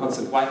will be the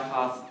constant y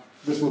path,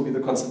 this will be the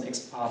constant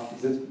x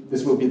path,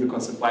 this will be the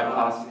constant y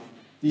path.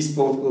 These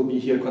both will be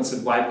here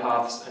constant y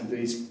paths, and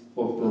these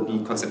both will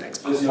be constant x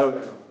paths.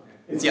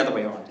 It's the other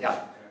way around,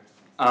 yeah.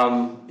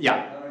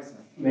 Yeah,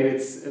 maybe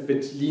it's a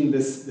bit lean,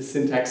 this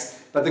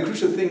syntax, but the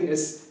crucial thing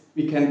is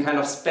we can kind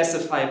of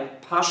specify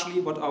partially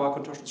what our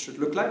contortions should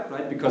look like,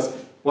 right? Because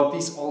what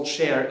these all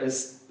share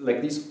is,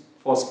 like these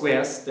 4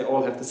 squares, they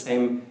all have the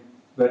same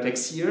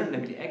vertex here,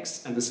 namely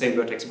x, and the same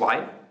vertex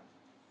y.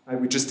 Right?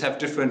 We just have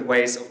different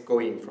ways of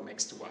going from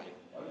x to y.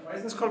 Why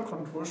is this called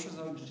contortions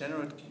of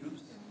degenerate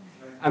cubes?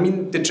 I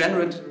mean,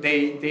 degenerate,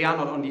 they are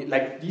not only,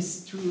 like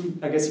these 2,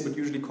 I guess you would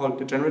usually call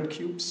degenerate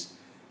cubes,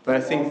 but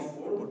I think,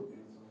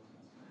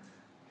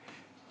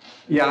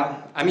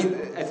 Yeah, I mean,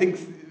 I think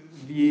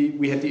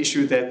we had the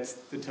issue that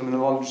the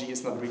terminology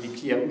is not really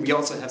clear. We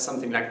also have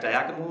something like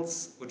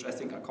diagonals, which I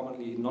think are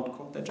commonly not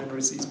called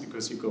degeneracies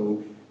because you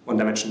go one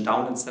dimension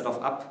down instead of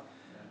up.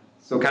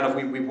 So kind of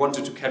we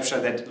wanted to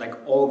capture that like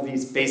all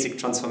these basic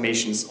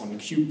transformations on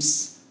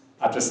cubes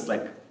are just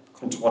like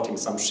contorting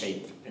some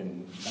shape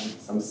in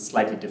some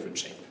slightly different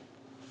shape.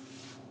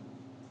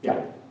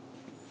 Yeah.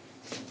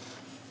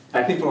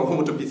 I think from a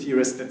homotopy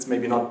theorist, that's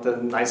maybe not the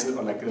nicest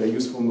or like the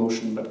useful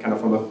notion, but kind of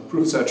from a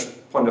proof search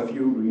point of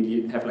view, we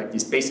really have like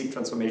these basic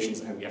transformations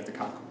and we have the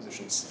count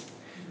compositions.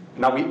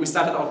 Now we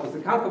started out with the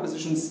count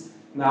compositions.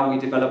 Now we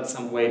developed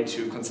some way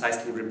to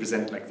concisely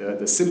represent like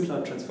the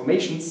simpler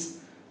transformations.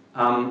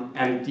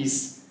 And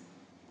these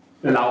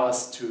allow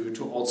us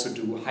to also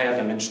do higher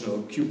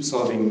dimensional cube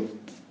solving,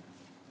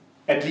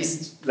 at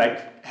least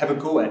like have a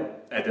go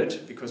at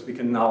it, because we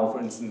can now, for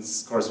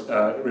instance,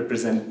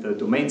 represent the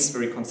domains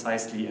very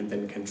concisely and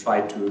then can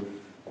try to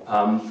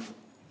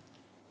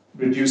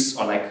reduce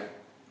or like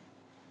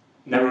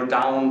narrow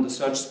down the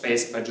search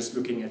space by just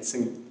looking at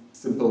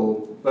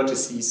simple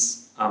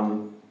vertices.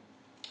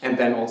 And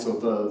then also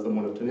the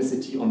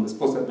monotonicity on this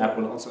post-net map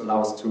will also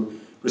allow us to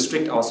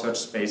restrict our search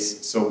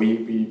space, so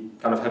we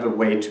kind of have a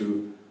way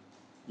to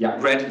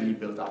gradually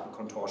build up a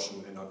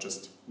contortion and not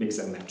just mix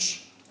and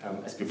match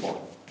as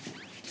before.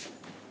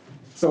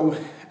 So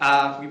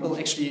we will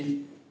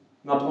actually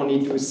not only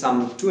do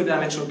some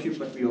two-dimensional cubes,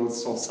 but we will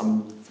solve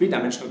some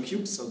three-dimensional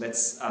cubes. So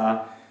that's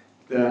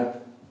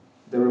the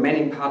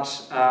remaining part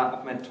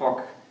of my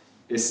talk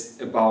is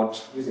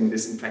about using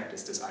this in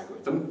practice, this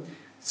algorithm.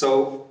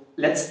 So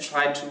let's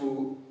try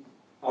to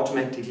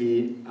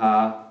automatically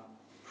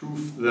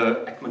prove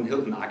the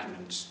Ekman-Hilton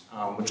argument,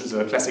 which is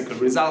a classical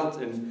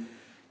result in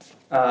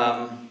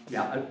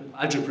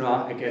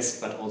algebra, I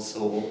guess, but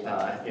also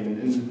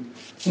in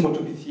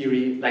homotopy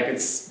theory. Like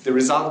it's the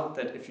result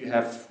that if you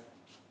have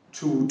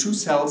two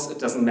cells, it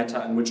doesn't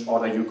matter in which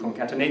order you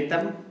concatenate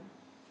them.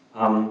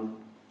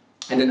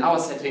 And in our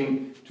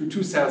setting,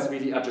 two cells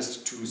really are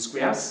just two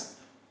squares,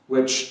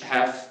 which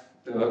have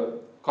the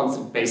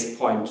constant base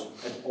point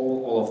at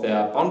all of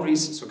their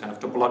boundaries. So kind of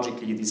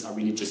topologically, these are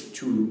really just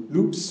two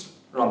loops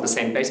around the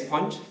same base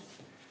point.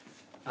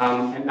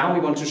 And now we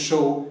want to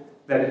show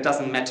that it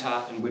doesn't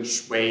matter in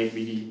which way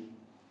we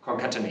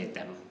concatenate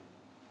them.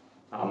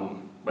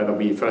 Whether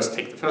we first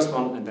take the first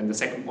one and then the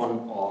second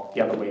one or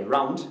the other way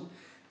around.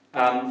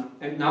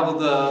 And now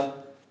the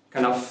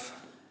kind of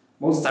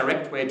most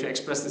direct way to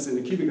express this in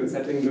the cubical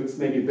setting looks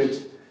maybe a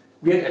bit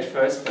weird at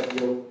first, but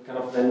we'll kind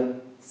of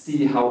then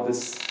see how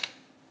this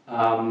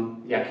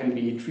can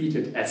be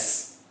treated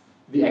as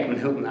the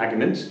Ekman-Hilton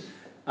argument.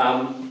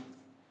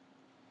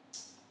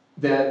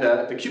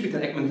 The cubical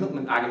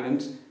Ekman-Hilton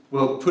argument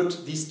will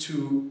put these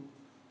two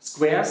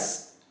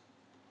squares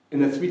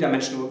in a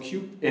three-dimensional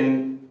cube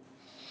in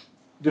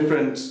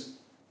different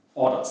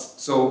orders.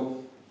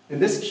 So in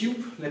this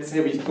cube, let's say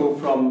we go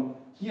from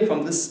here,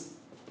 from this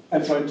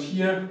point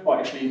here, or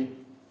actually,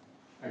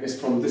 I guess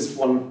from this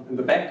one in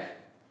the back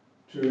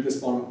to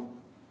this one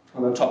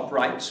on the top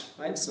right?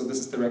 So this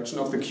is the direction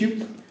of the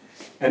cube.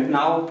 And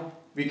now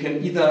we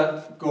can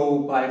either go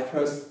by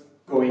first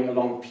going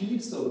along P,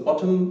 so the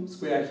bottom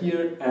square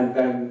here, and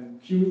then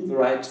Q, the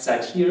right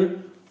side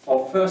here,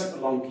 or first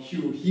along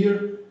Q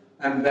here,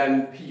 and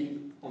then P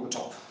on the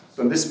top.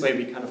 So in this way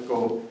we kind of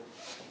go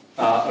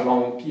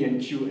along P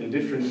and Q in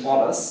different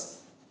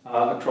orders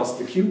across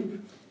the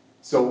cube.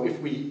 So if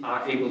we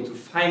are able to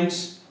find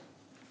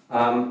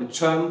a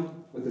term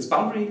with this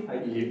boundary,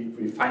 i.e. if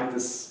we find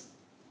this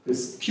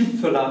cube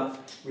filler,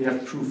 we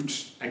have proved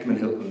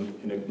Ekman-Hilton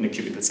in a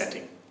cubical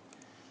setting.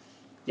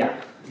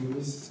 Yeah? And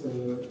this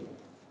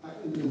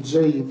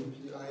J in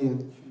Pi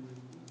and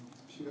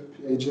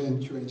Pij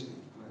and Qij,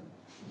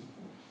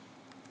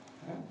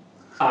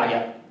 right?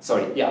 Yeah,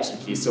 sorry, yeah,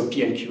 absolutely. So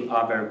P and Q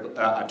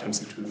are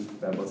terms of two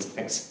variables,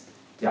 thanks.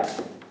 Yeah.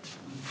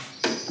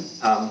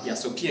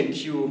 So P and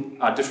Q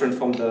are different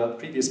from the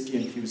previous P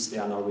and Qs, they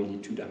are now really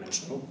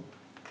two-dimensional.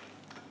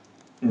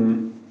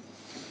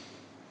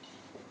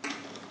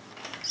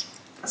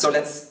 So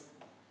let's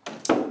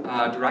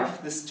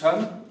derive this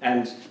term,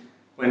 and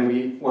when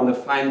we want to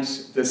find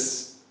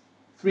this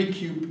 3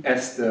 cube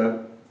as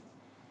a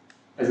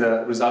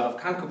result of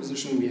count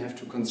composition, we have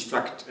to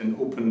construct an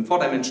open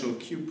 4-dimensional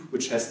cube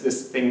which has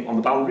this thing on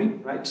the boundary,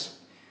 right?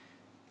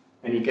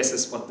 Any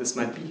guesses what this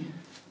might be?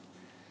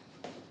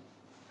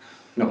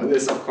 No, it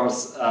is of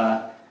course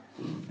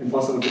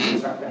impossible to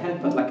construct by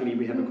hand, but luckily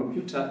we have a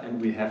computer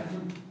and we have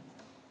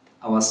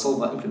our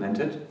solver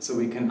implemented, so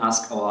we can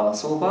ask our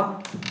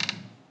solver,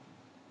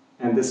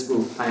 and this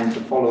will find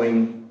the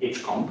following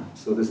HComp.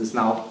 So this is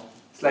now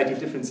slightly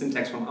different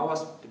syntax from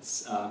ours.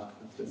 It's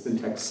the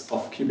syntax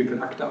of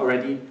Cubical Acta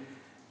already.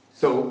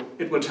 So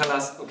it will tell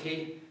us,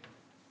 okay,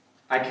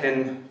 I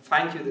can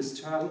find you this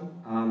term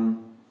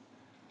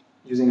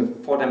using a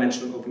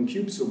 4-dimensional open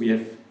cube. So we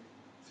have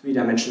 3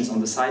 dimensions on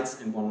the sides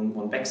and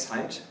one back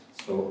side.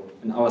 So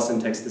in our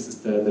syntax, this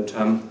is the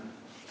term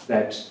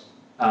that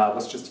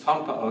was just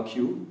found by our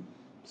Q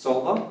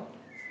solver.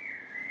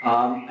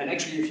 And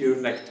actually, if you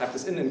like type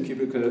this in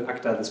Cubical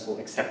Acta, this will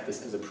accept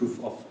this as a proof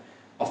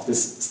of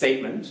this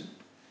statement.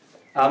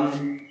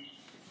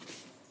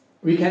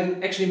 We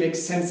can actually make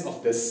sense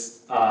of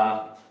this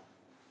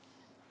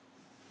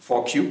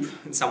for cube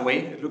in some way.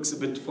 It looks a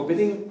bit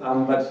forbidding,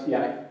 but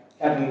yeah,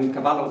 Evan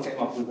Cavallo came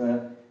up with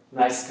a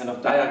nice kind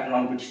of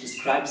diagram which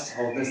describes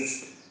how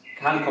this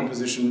Kahn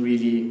composition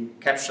really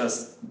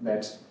captures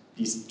that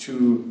these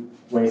two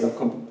ways of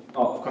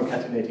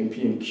concatenating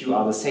P and Q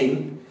are the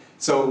same.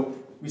 So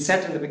we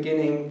said in the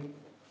beginning,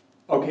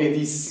 okay,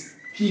 these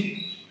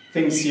P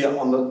things here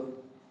on the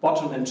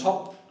bottom and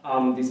top,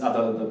 these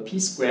are the P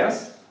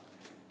squares.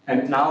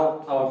 And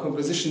now our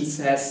composition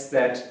says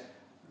that,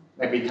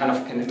 like, we kind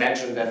of can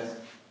imagine that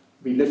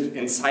we live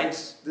inside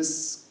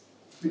this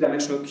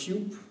three-dimensional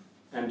cube,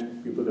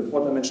 and we build a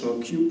four-dimensional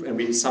cube, and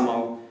we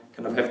somehow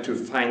kind of have to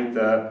find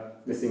the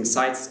missing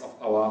sides of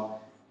our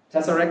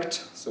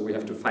tesseract. So we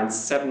have to find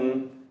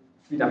 7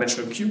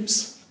 three-dimensional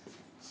cubes.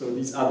 So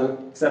these are the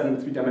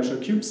 7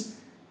 three-dimensional cubes.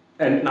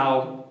 And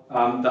now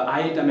the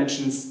I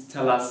dimensions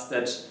tell us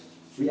that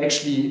we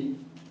actually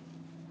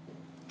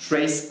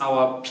trace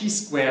our P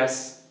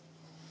squares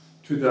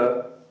to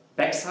the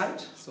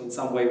backside. So in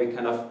some way we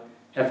kind of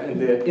have in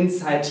the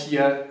inside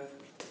here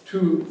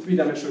 2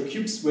 three-dimensional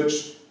cubes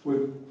which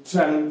will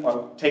turn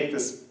or take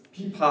this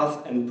P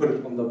path and put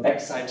it on the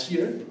backside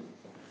here.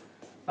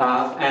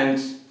 And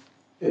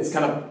it's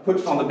kind of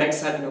put on the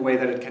backside in a way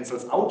that it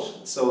cancels out.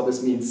 So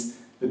this means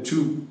the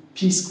 2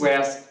 P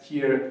squares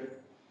here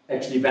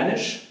actually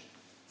vanish,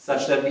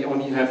 such that we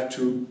only have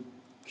 2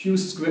 Q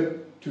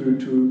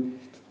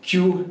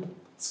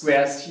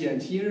squares here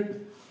and here.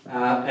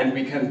 And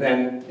we can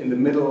then, in the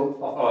middle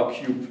of our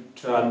cube,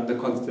 turn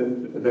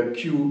the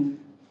Q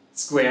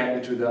square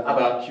into the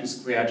other Q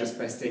square just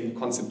by staying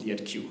constantly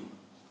at Q.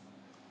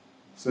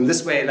 So in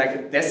this way,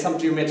 like, there's some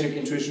geometric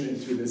intuition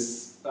into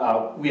this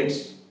weird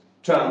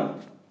term,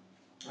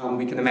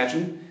 we can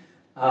imagine.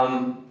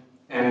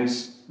 And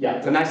yeah,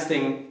 the nice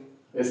thing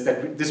is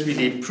that this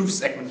really proves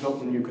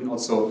Ekman-Hilton. You can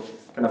also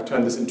kind of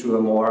turn this into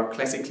a more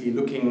classically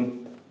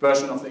looking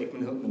version of the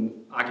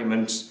Ekman-Hilton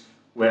argument,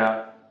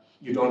 where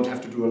you don't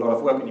have to do a lot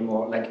of work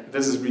anymore. Like,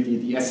 this is really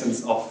the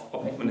essence of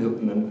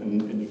Ekman-Hilton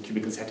in the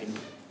cubical setting.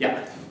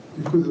 Yeah?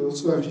 You could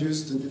also have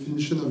used the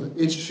definition of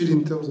H-field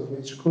in terms of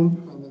H-comp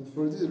and then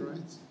folded, right?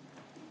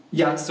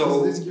 Yeah,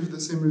 so... Does this give the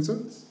same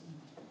results?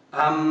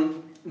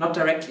 Not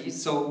directly.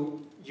 So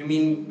you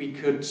mean we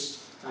could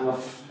kind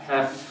of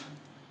have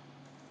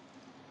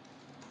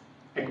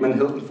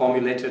Ekman-Hilton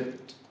formulated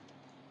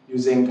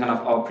using kind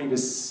of our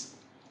previous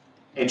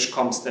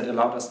H-comps that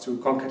allowed us to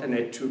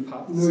concatenate 2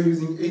 parts? No,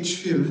 using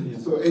H-field. Yeah.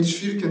 So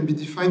H-field can be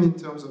defined in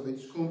terms of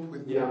H-comp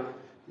with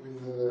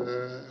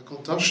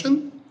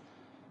contortion.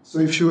 So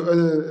if you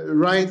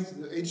write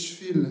the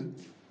H-field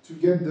to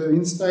get the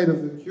inside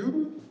of the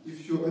cube,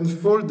 if you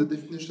unfold the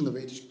definition of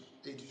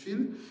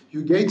H-field,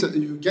 you get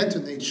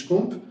an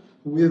H-comp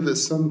with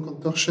some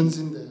contortions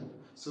in there.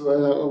 So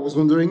I was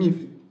wondering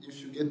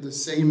if you get the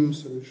same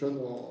solution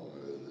or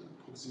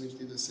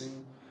approximately the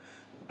same.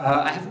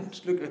 I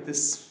haven't looked at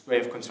this way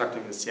of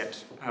constructing this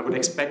yet. I would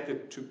expect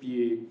it to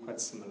be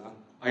quite similar.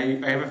 I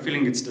have a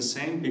feeling it's the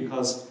same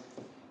because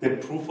the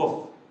proof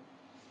of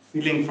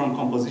filling from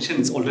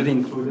composition is already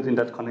included in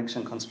that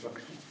connection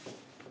construction.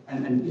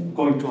 And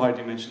going to higher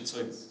dimensions, so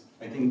it's,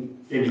 I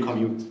think they will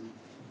commute.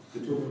 The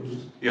two.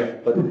 Yeah,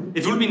 but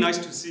it will be nice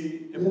to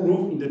see a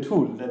proof in the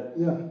tool that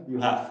you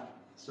have.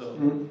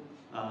 So,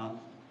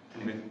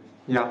 anyway.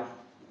 Yeah.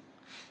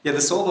 Yeah,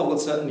 the solver will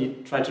certainly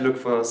try to look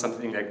for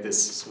something like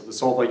this. So the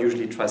solver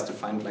usually tries to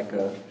find like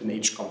an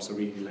H-comp, so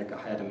really like a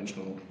higher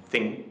dimensional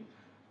thing.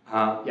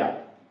 Yeah.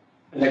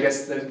 And I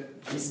guess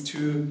that these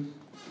 2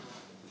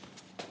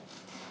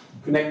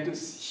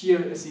 connectives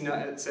here, as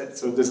Sina said,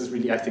 so this is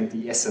really, I think,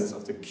 the essence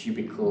of the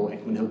cubical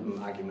Ekman-Hilton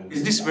argument.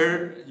 Is this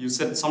where you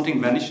said something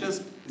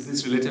vanishes? Is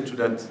this related to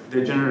that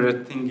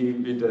degenerate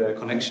thingy with the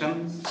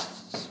connection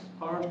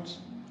part?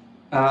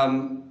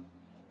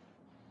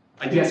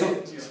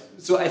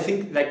 So I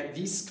think like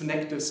these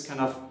connectives kind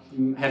of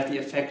have the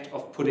effect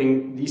of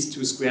putting these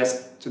 2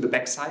 squares to the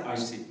backside. I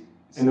see.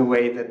 In a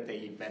way that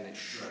they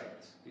vanish. Right.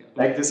 Yeah.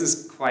 Like, this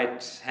is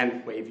quite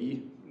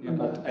hand-wavy,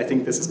 but I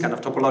think this is kind of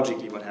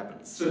topologically what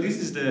happens. So this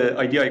is the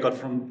idea I got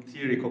from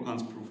Thierry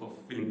Coquin's proof of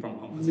filling from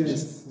composition.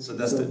 Yes. So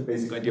that's the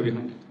basic idea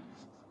behind it.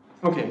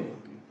 Okay.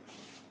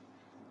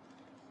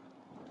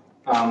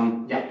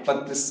 Yeah,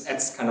 but this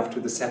adds kind of to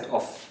the set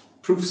of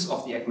proofs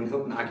of the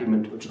Ekman-Hilton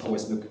argument, which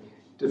always look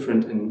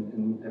different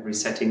in every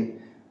setting.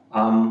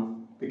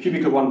 The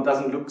cubical one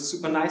doesn't look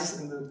super nice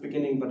in the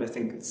beginning, but I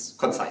think it's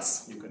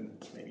concise. You can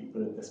maybe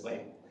put it this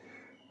way.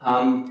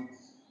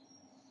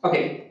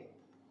 Okay.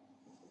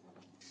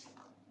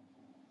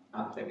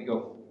 There we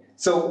go.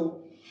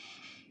 So,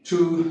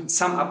 to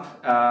sum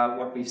up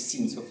what we've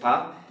seen so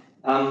far,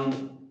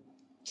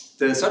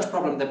 the search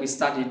problem that we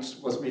studied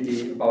was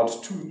really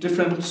about 2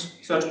 different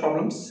search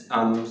problems.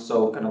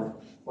 So, kind of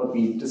what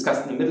we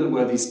discussed in the middle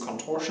were these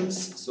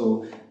contortions,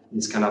 so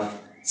these kind of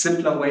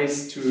simpler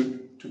ways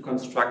to to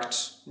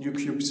construct new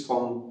cubes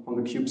from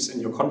the cubes in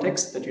your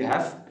context that you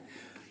have.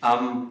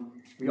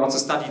 We also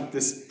studied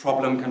this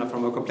problem kind of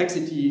from a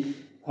complexity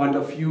point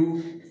of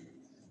view.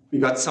 We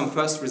got some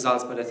first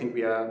results, but I think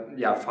we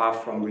are far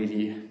from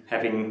really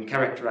having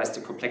characterized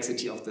the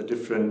complexity of the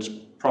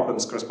different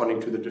problems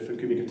corresponding to the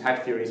different cubical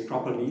type theories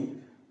properly.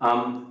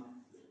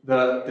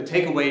 The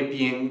takeaway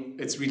being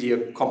it's really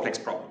a complex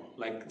problem.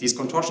 Like these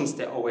contortions,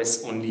 they're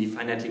always only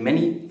finitely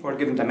many for a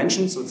given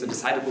dimension, so it's a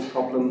decidable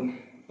problem,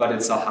 but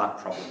it's a hard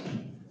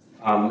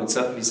problem. It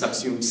certainly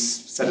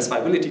subsumes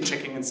satisfiability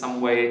checking in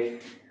some way.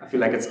 I feel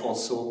like it's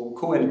also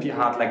co-NP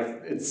hard,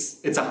 like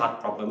it's a hard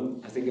problem.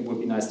 I think it would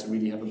be nice to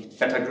really have a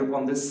better grip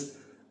on this.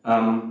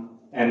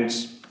 And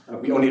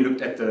we only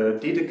looked at the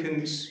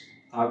Dedekind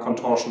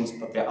contortions,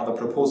 but there are other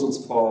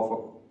proposals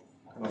for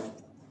kind of,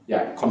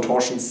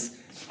 contortions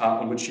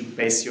on which you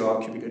base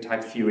your cubical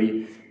type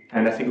theory.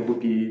 And I think it would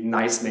be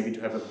nice maybe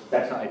to have a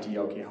better idea,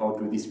 okay, how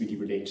do these really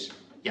relate?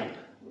 Yeah. Do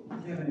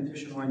you have an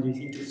additional one? Do you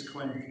think it's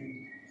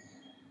co-NP?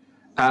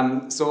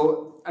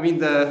 So, I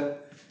mean,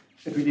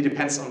 it really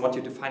depends on what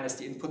you define as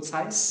the input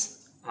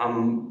size.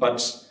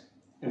 But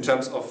in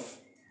terms of,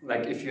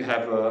 like, if you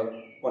have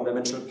a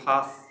one-dimensional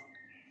path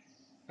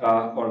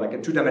or like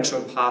a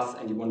two-dimensional path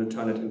and you want to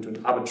turn it into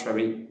an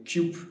arbitrary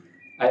cube,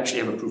 I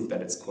actually have a proof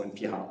that it's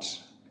co-NP hard.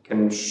 I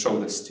can show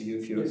this to you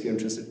if you're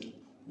interested.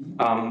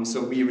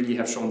 So we really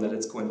have shown that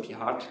it's co-NP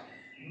hard.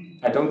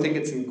 I don't think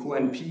it's in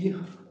co-NP.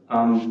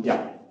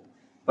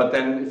 But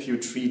then if you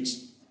treat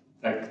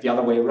like the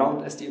other way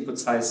around as the input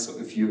size, so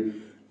if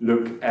you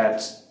look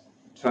at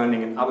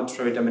turning an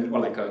arbitrary dimension, or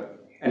like a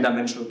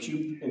n-dimensional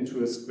cube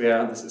into a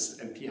square, this is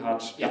NP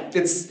hard. Yeah,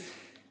 it's,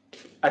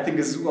 I think,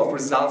 a zoo of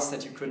results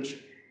that you could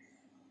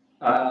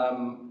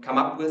come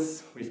up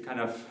with. We've kind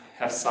of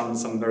have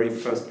some very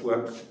first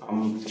work.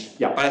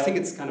 But I think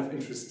it's kind of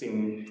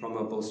interesting from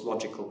a both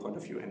logical point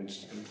of view and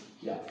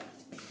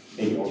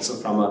maybe also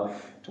from a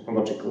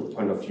topological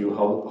point of view,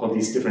 how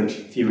these different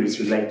theories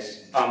relate.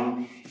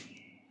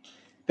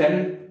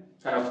 Then,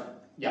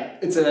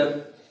 it's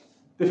a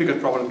difficult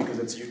problem because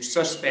it's a huge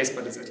search space,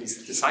 but it's at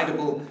least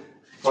decidable.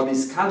 For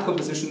these Kahn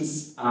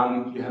compositions,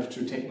 you have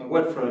to take my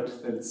word for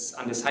it that it's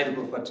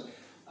undecidable, but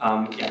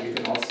you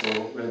can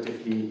also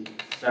relatively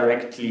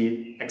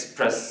directly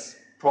express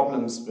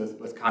problems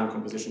with Kahn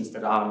compositions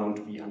that are known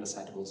to be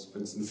undecidable. So for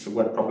instance, the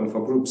word problem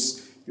for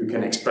groups you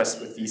can express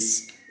with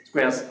these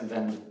squares, and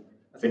then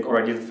I think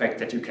already the fact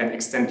that you can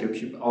extend your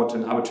cube out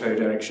in arbitrary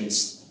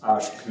directions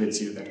should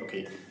convince you that,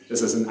 okay,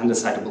 this is an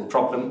undecidable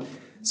problem.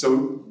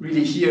 So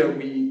really here,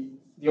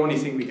 the only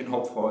thing we can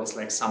hope for is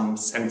like some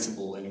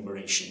sensible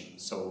enumeration.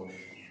 So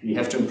we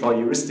have to employ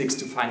heuristics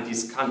to find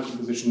these Kahn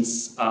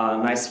compositions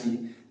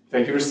nicely. The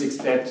heuristics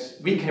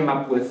that we came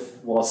up with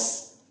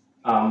was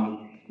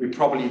we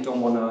probably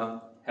don't want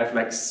to have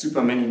like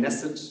super many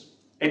nested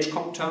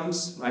HComp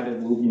terms, right?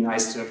 It will be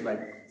nice to have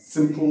like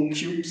simple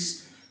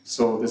cubes.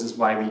 So this is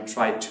why we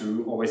try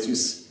to always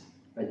use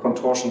like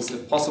contortions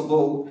if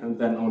possible, and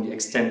then only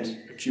extend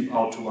a cube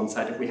out to one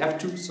side if we have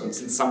to. So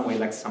it's in some way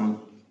like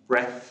some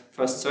breadth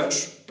first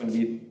search when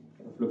we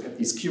look at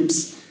these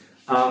cubes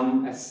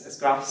as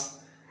graphs.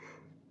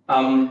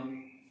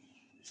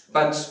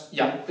 But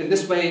yeah, in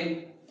this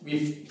way,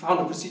 we've found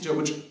a procedure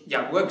which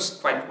works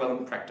quite well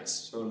in practice.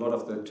 So a lot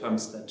of the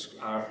terms that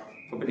are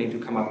forbidden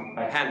to come up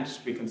by hand,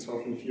 we can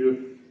solve in a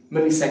few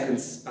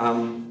milliseconds.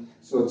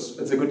 So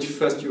it's a good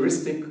first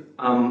heuristic.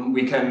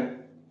 We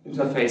can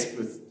interface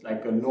with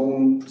like a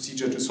known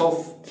procedure to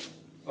solve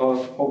a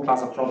whole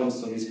class of problems.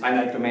 So these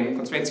finite domain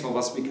constraint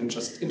solvers, we can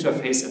just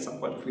interface at some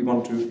point if we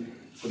want to.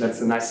 So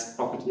that's a nice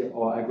property of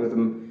our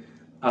algorithm.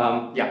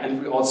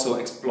 And we also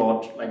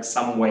explored like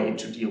some way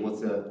to deal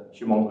with the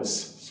humongous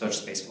search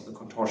space for the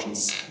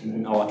contortions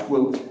in our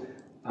tool.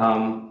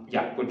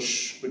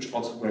 Which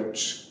also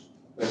worked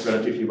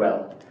relatively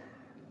well.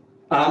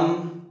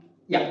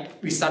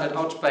 We started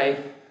out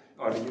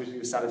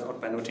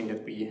by noting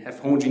that we have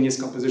homogeneous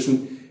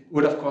composition. It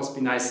would of course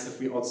be nice if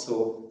we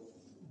also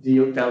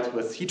dealt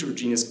with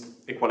heterogeneous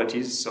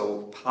equalities,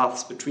 so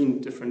paths between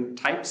different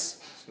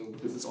types. So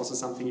this is also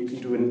something you can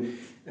do in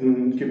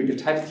cubical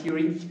type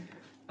theory.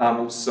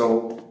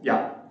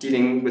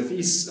 Dealing with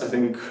these, I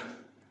think,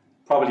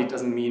 probably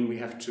doesn't mean we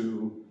have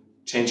to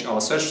change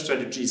our search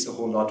strategies a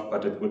whole lot,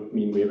 but it would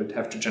mean we would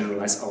have to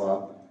generalize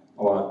our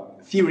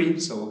theory.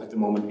 So at the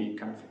moment we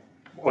kind of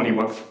only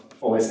work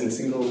always in a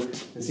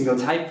single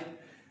type.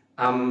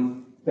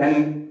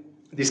 Then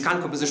these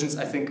Kahn compositions,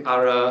 I think,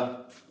 are a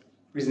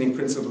reasoning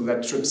principle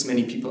that trips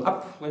many people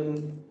up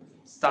when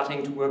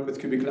starting to work with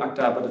cubical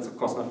acta, but it's of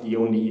course not the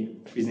only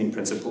reasoning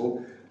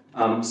principle.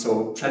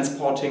 So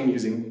transporting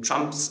using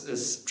trumps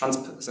is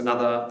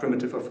another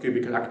primitive of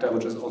cubical acta,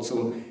 which is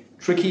also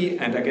tricky,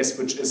 and I guess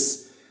which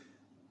is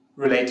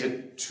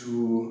related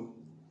to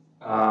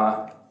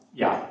how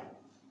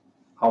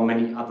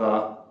many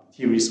other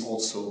theories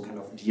also kind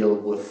of deal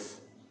with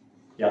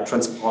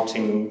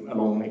transporting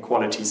along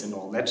equalities and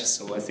all that.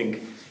 So I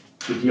think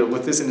to deal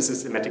with this in a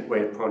systematic way,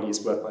 it probably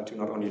is worthwhile to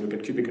not only look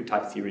at cubical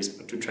type theories,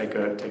 but to take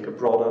a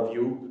broader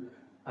view.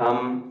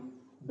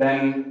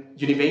 Then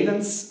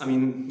univalence, I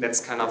mean, that's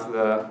kind of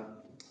the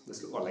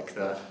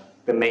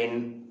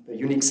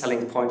unique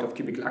selling point of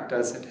cubical acta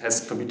is it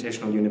has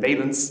computational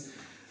univalence.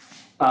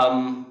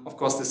 Of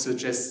course, this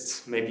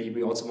suggests maybe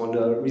we also want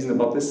to reason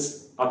about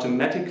this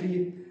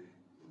automatically.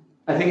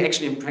 I think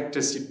actually in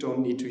practice you don't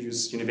need to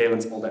use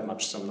univalence all that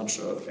much, so I'm not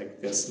sure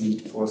if there's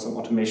need for some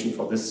automation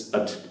for this,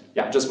 but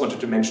yeah, I just wanted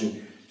to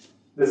mention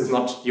this is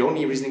not the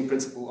only reasoning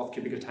principle of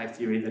cubical type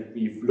theory that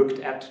we've looked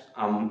at,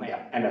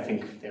 yeah, and I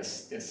think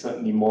there's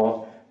certainly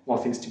more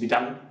things to be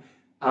done.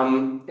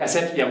 I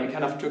said, yeah, we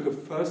kind of took a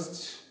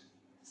first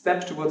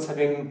step towards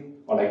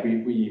having, or like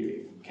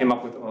we came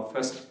up with our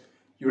first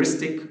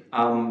heuristic.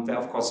 There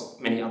are of course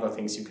many other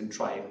things you can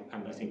try,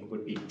 and I think it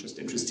would be just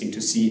interesting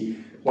to see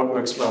what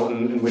works well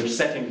in which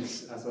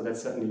settings. So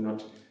that's certainly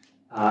not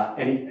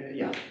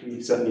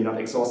we've certainly not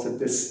exhausted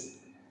this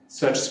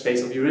search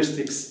space of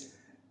heuristics.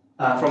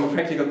 From a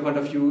practical point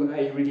of view,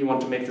 I really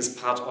want to make this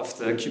part of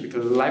the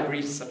Cubical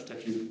library, such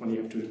that you only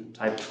have to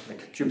type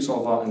like a cube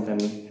solver and then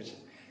it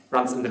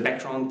runs in the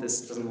background.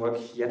 This doesn't work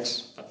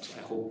yet, but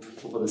I hope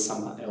over the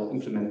summer I'll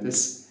implement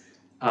this.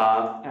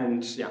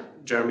 And yeah,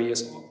 Jeremy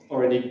is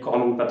already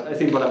gone, but I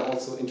think what I'm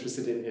also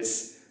interested in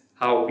is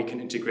how we can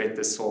integrate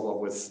this solver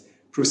with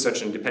proof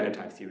search and dependent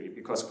type theory,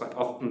 because quite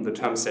often the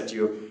terms that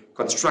you're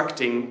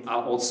constructing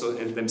are also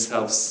in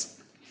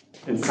themselves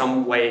in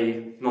some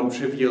way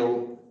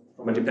non-trivial.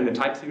 From a dependent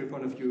type theory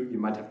point of view, you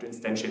might have to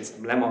instantiate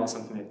some lemma or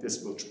something like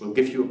this, which will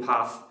give you a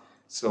path.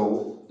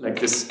 So like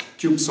this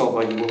cube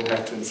solver, you will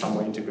have to in some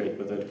way integrate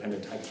with a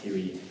dependent type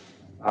theory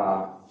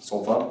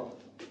solver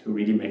to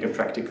really make it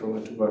practical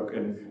and to work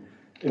in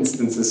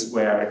instances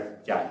where,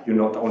 yeah, you're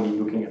not only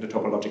looking at a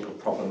topological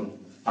problem.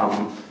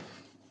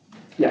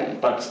 Yeah,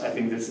 but I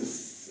think this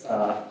is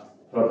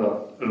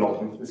further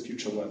along this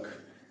future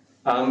work.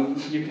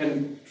 You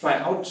can try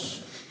out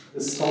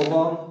this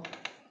solver.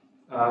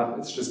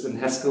 It's just in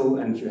Haskell,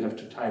 and you have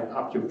to type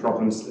up your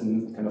problems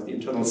in kind of the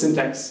internal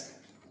syntax.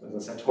 As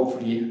I said,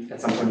 hopefully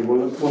at some point you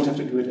won't have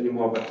to do it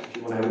anymore, but if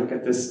you want to have a look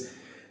at this.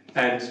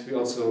 And we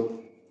also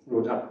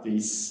wrote up the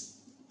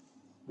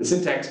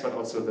syntax, but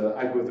also the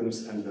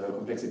algorithms and the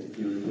complexity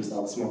theory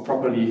results more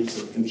properly,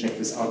 so you can check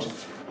this out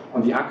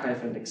on the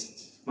archive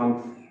next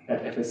month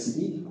at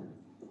FSCD.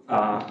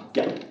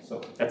 Yeah,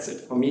 so that's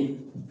it for me,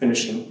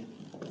 finishing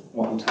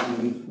more on time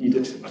than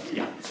needed, but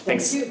yeah,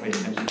 thanks for your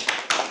attention.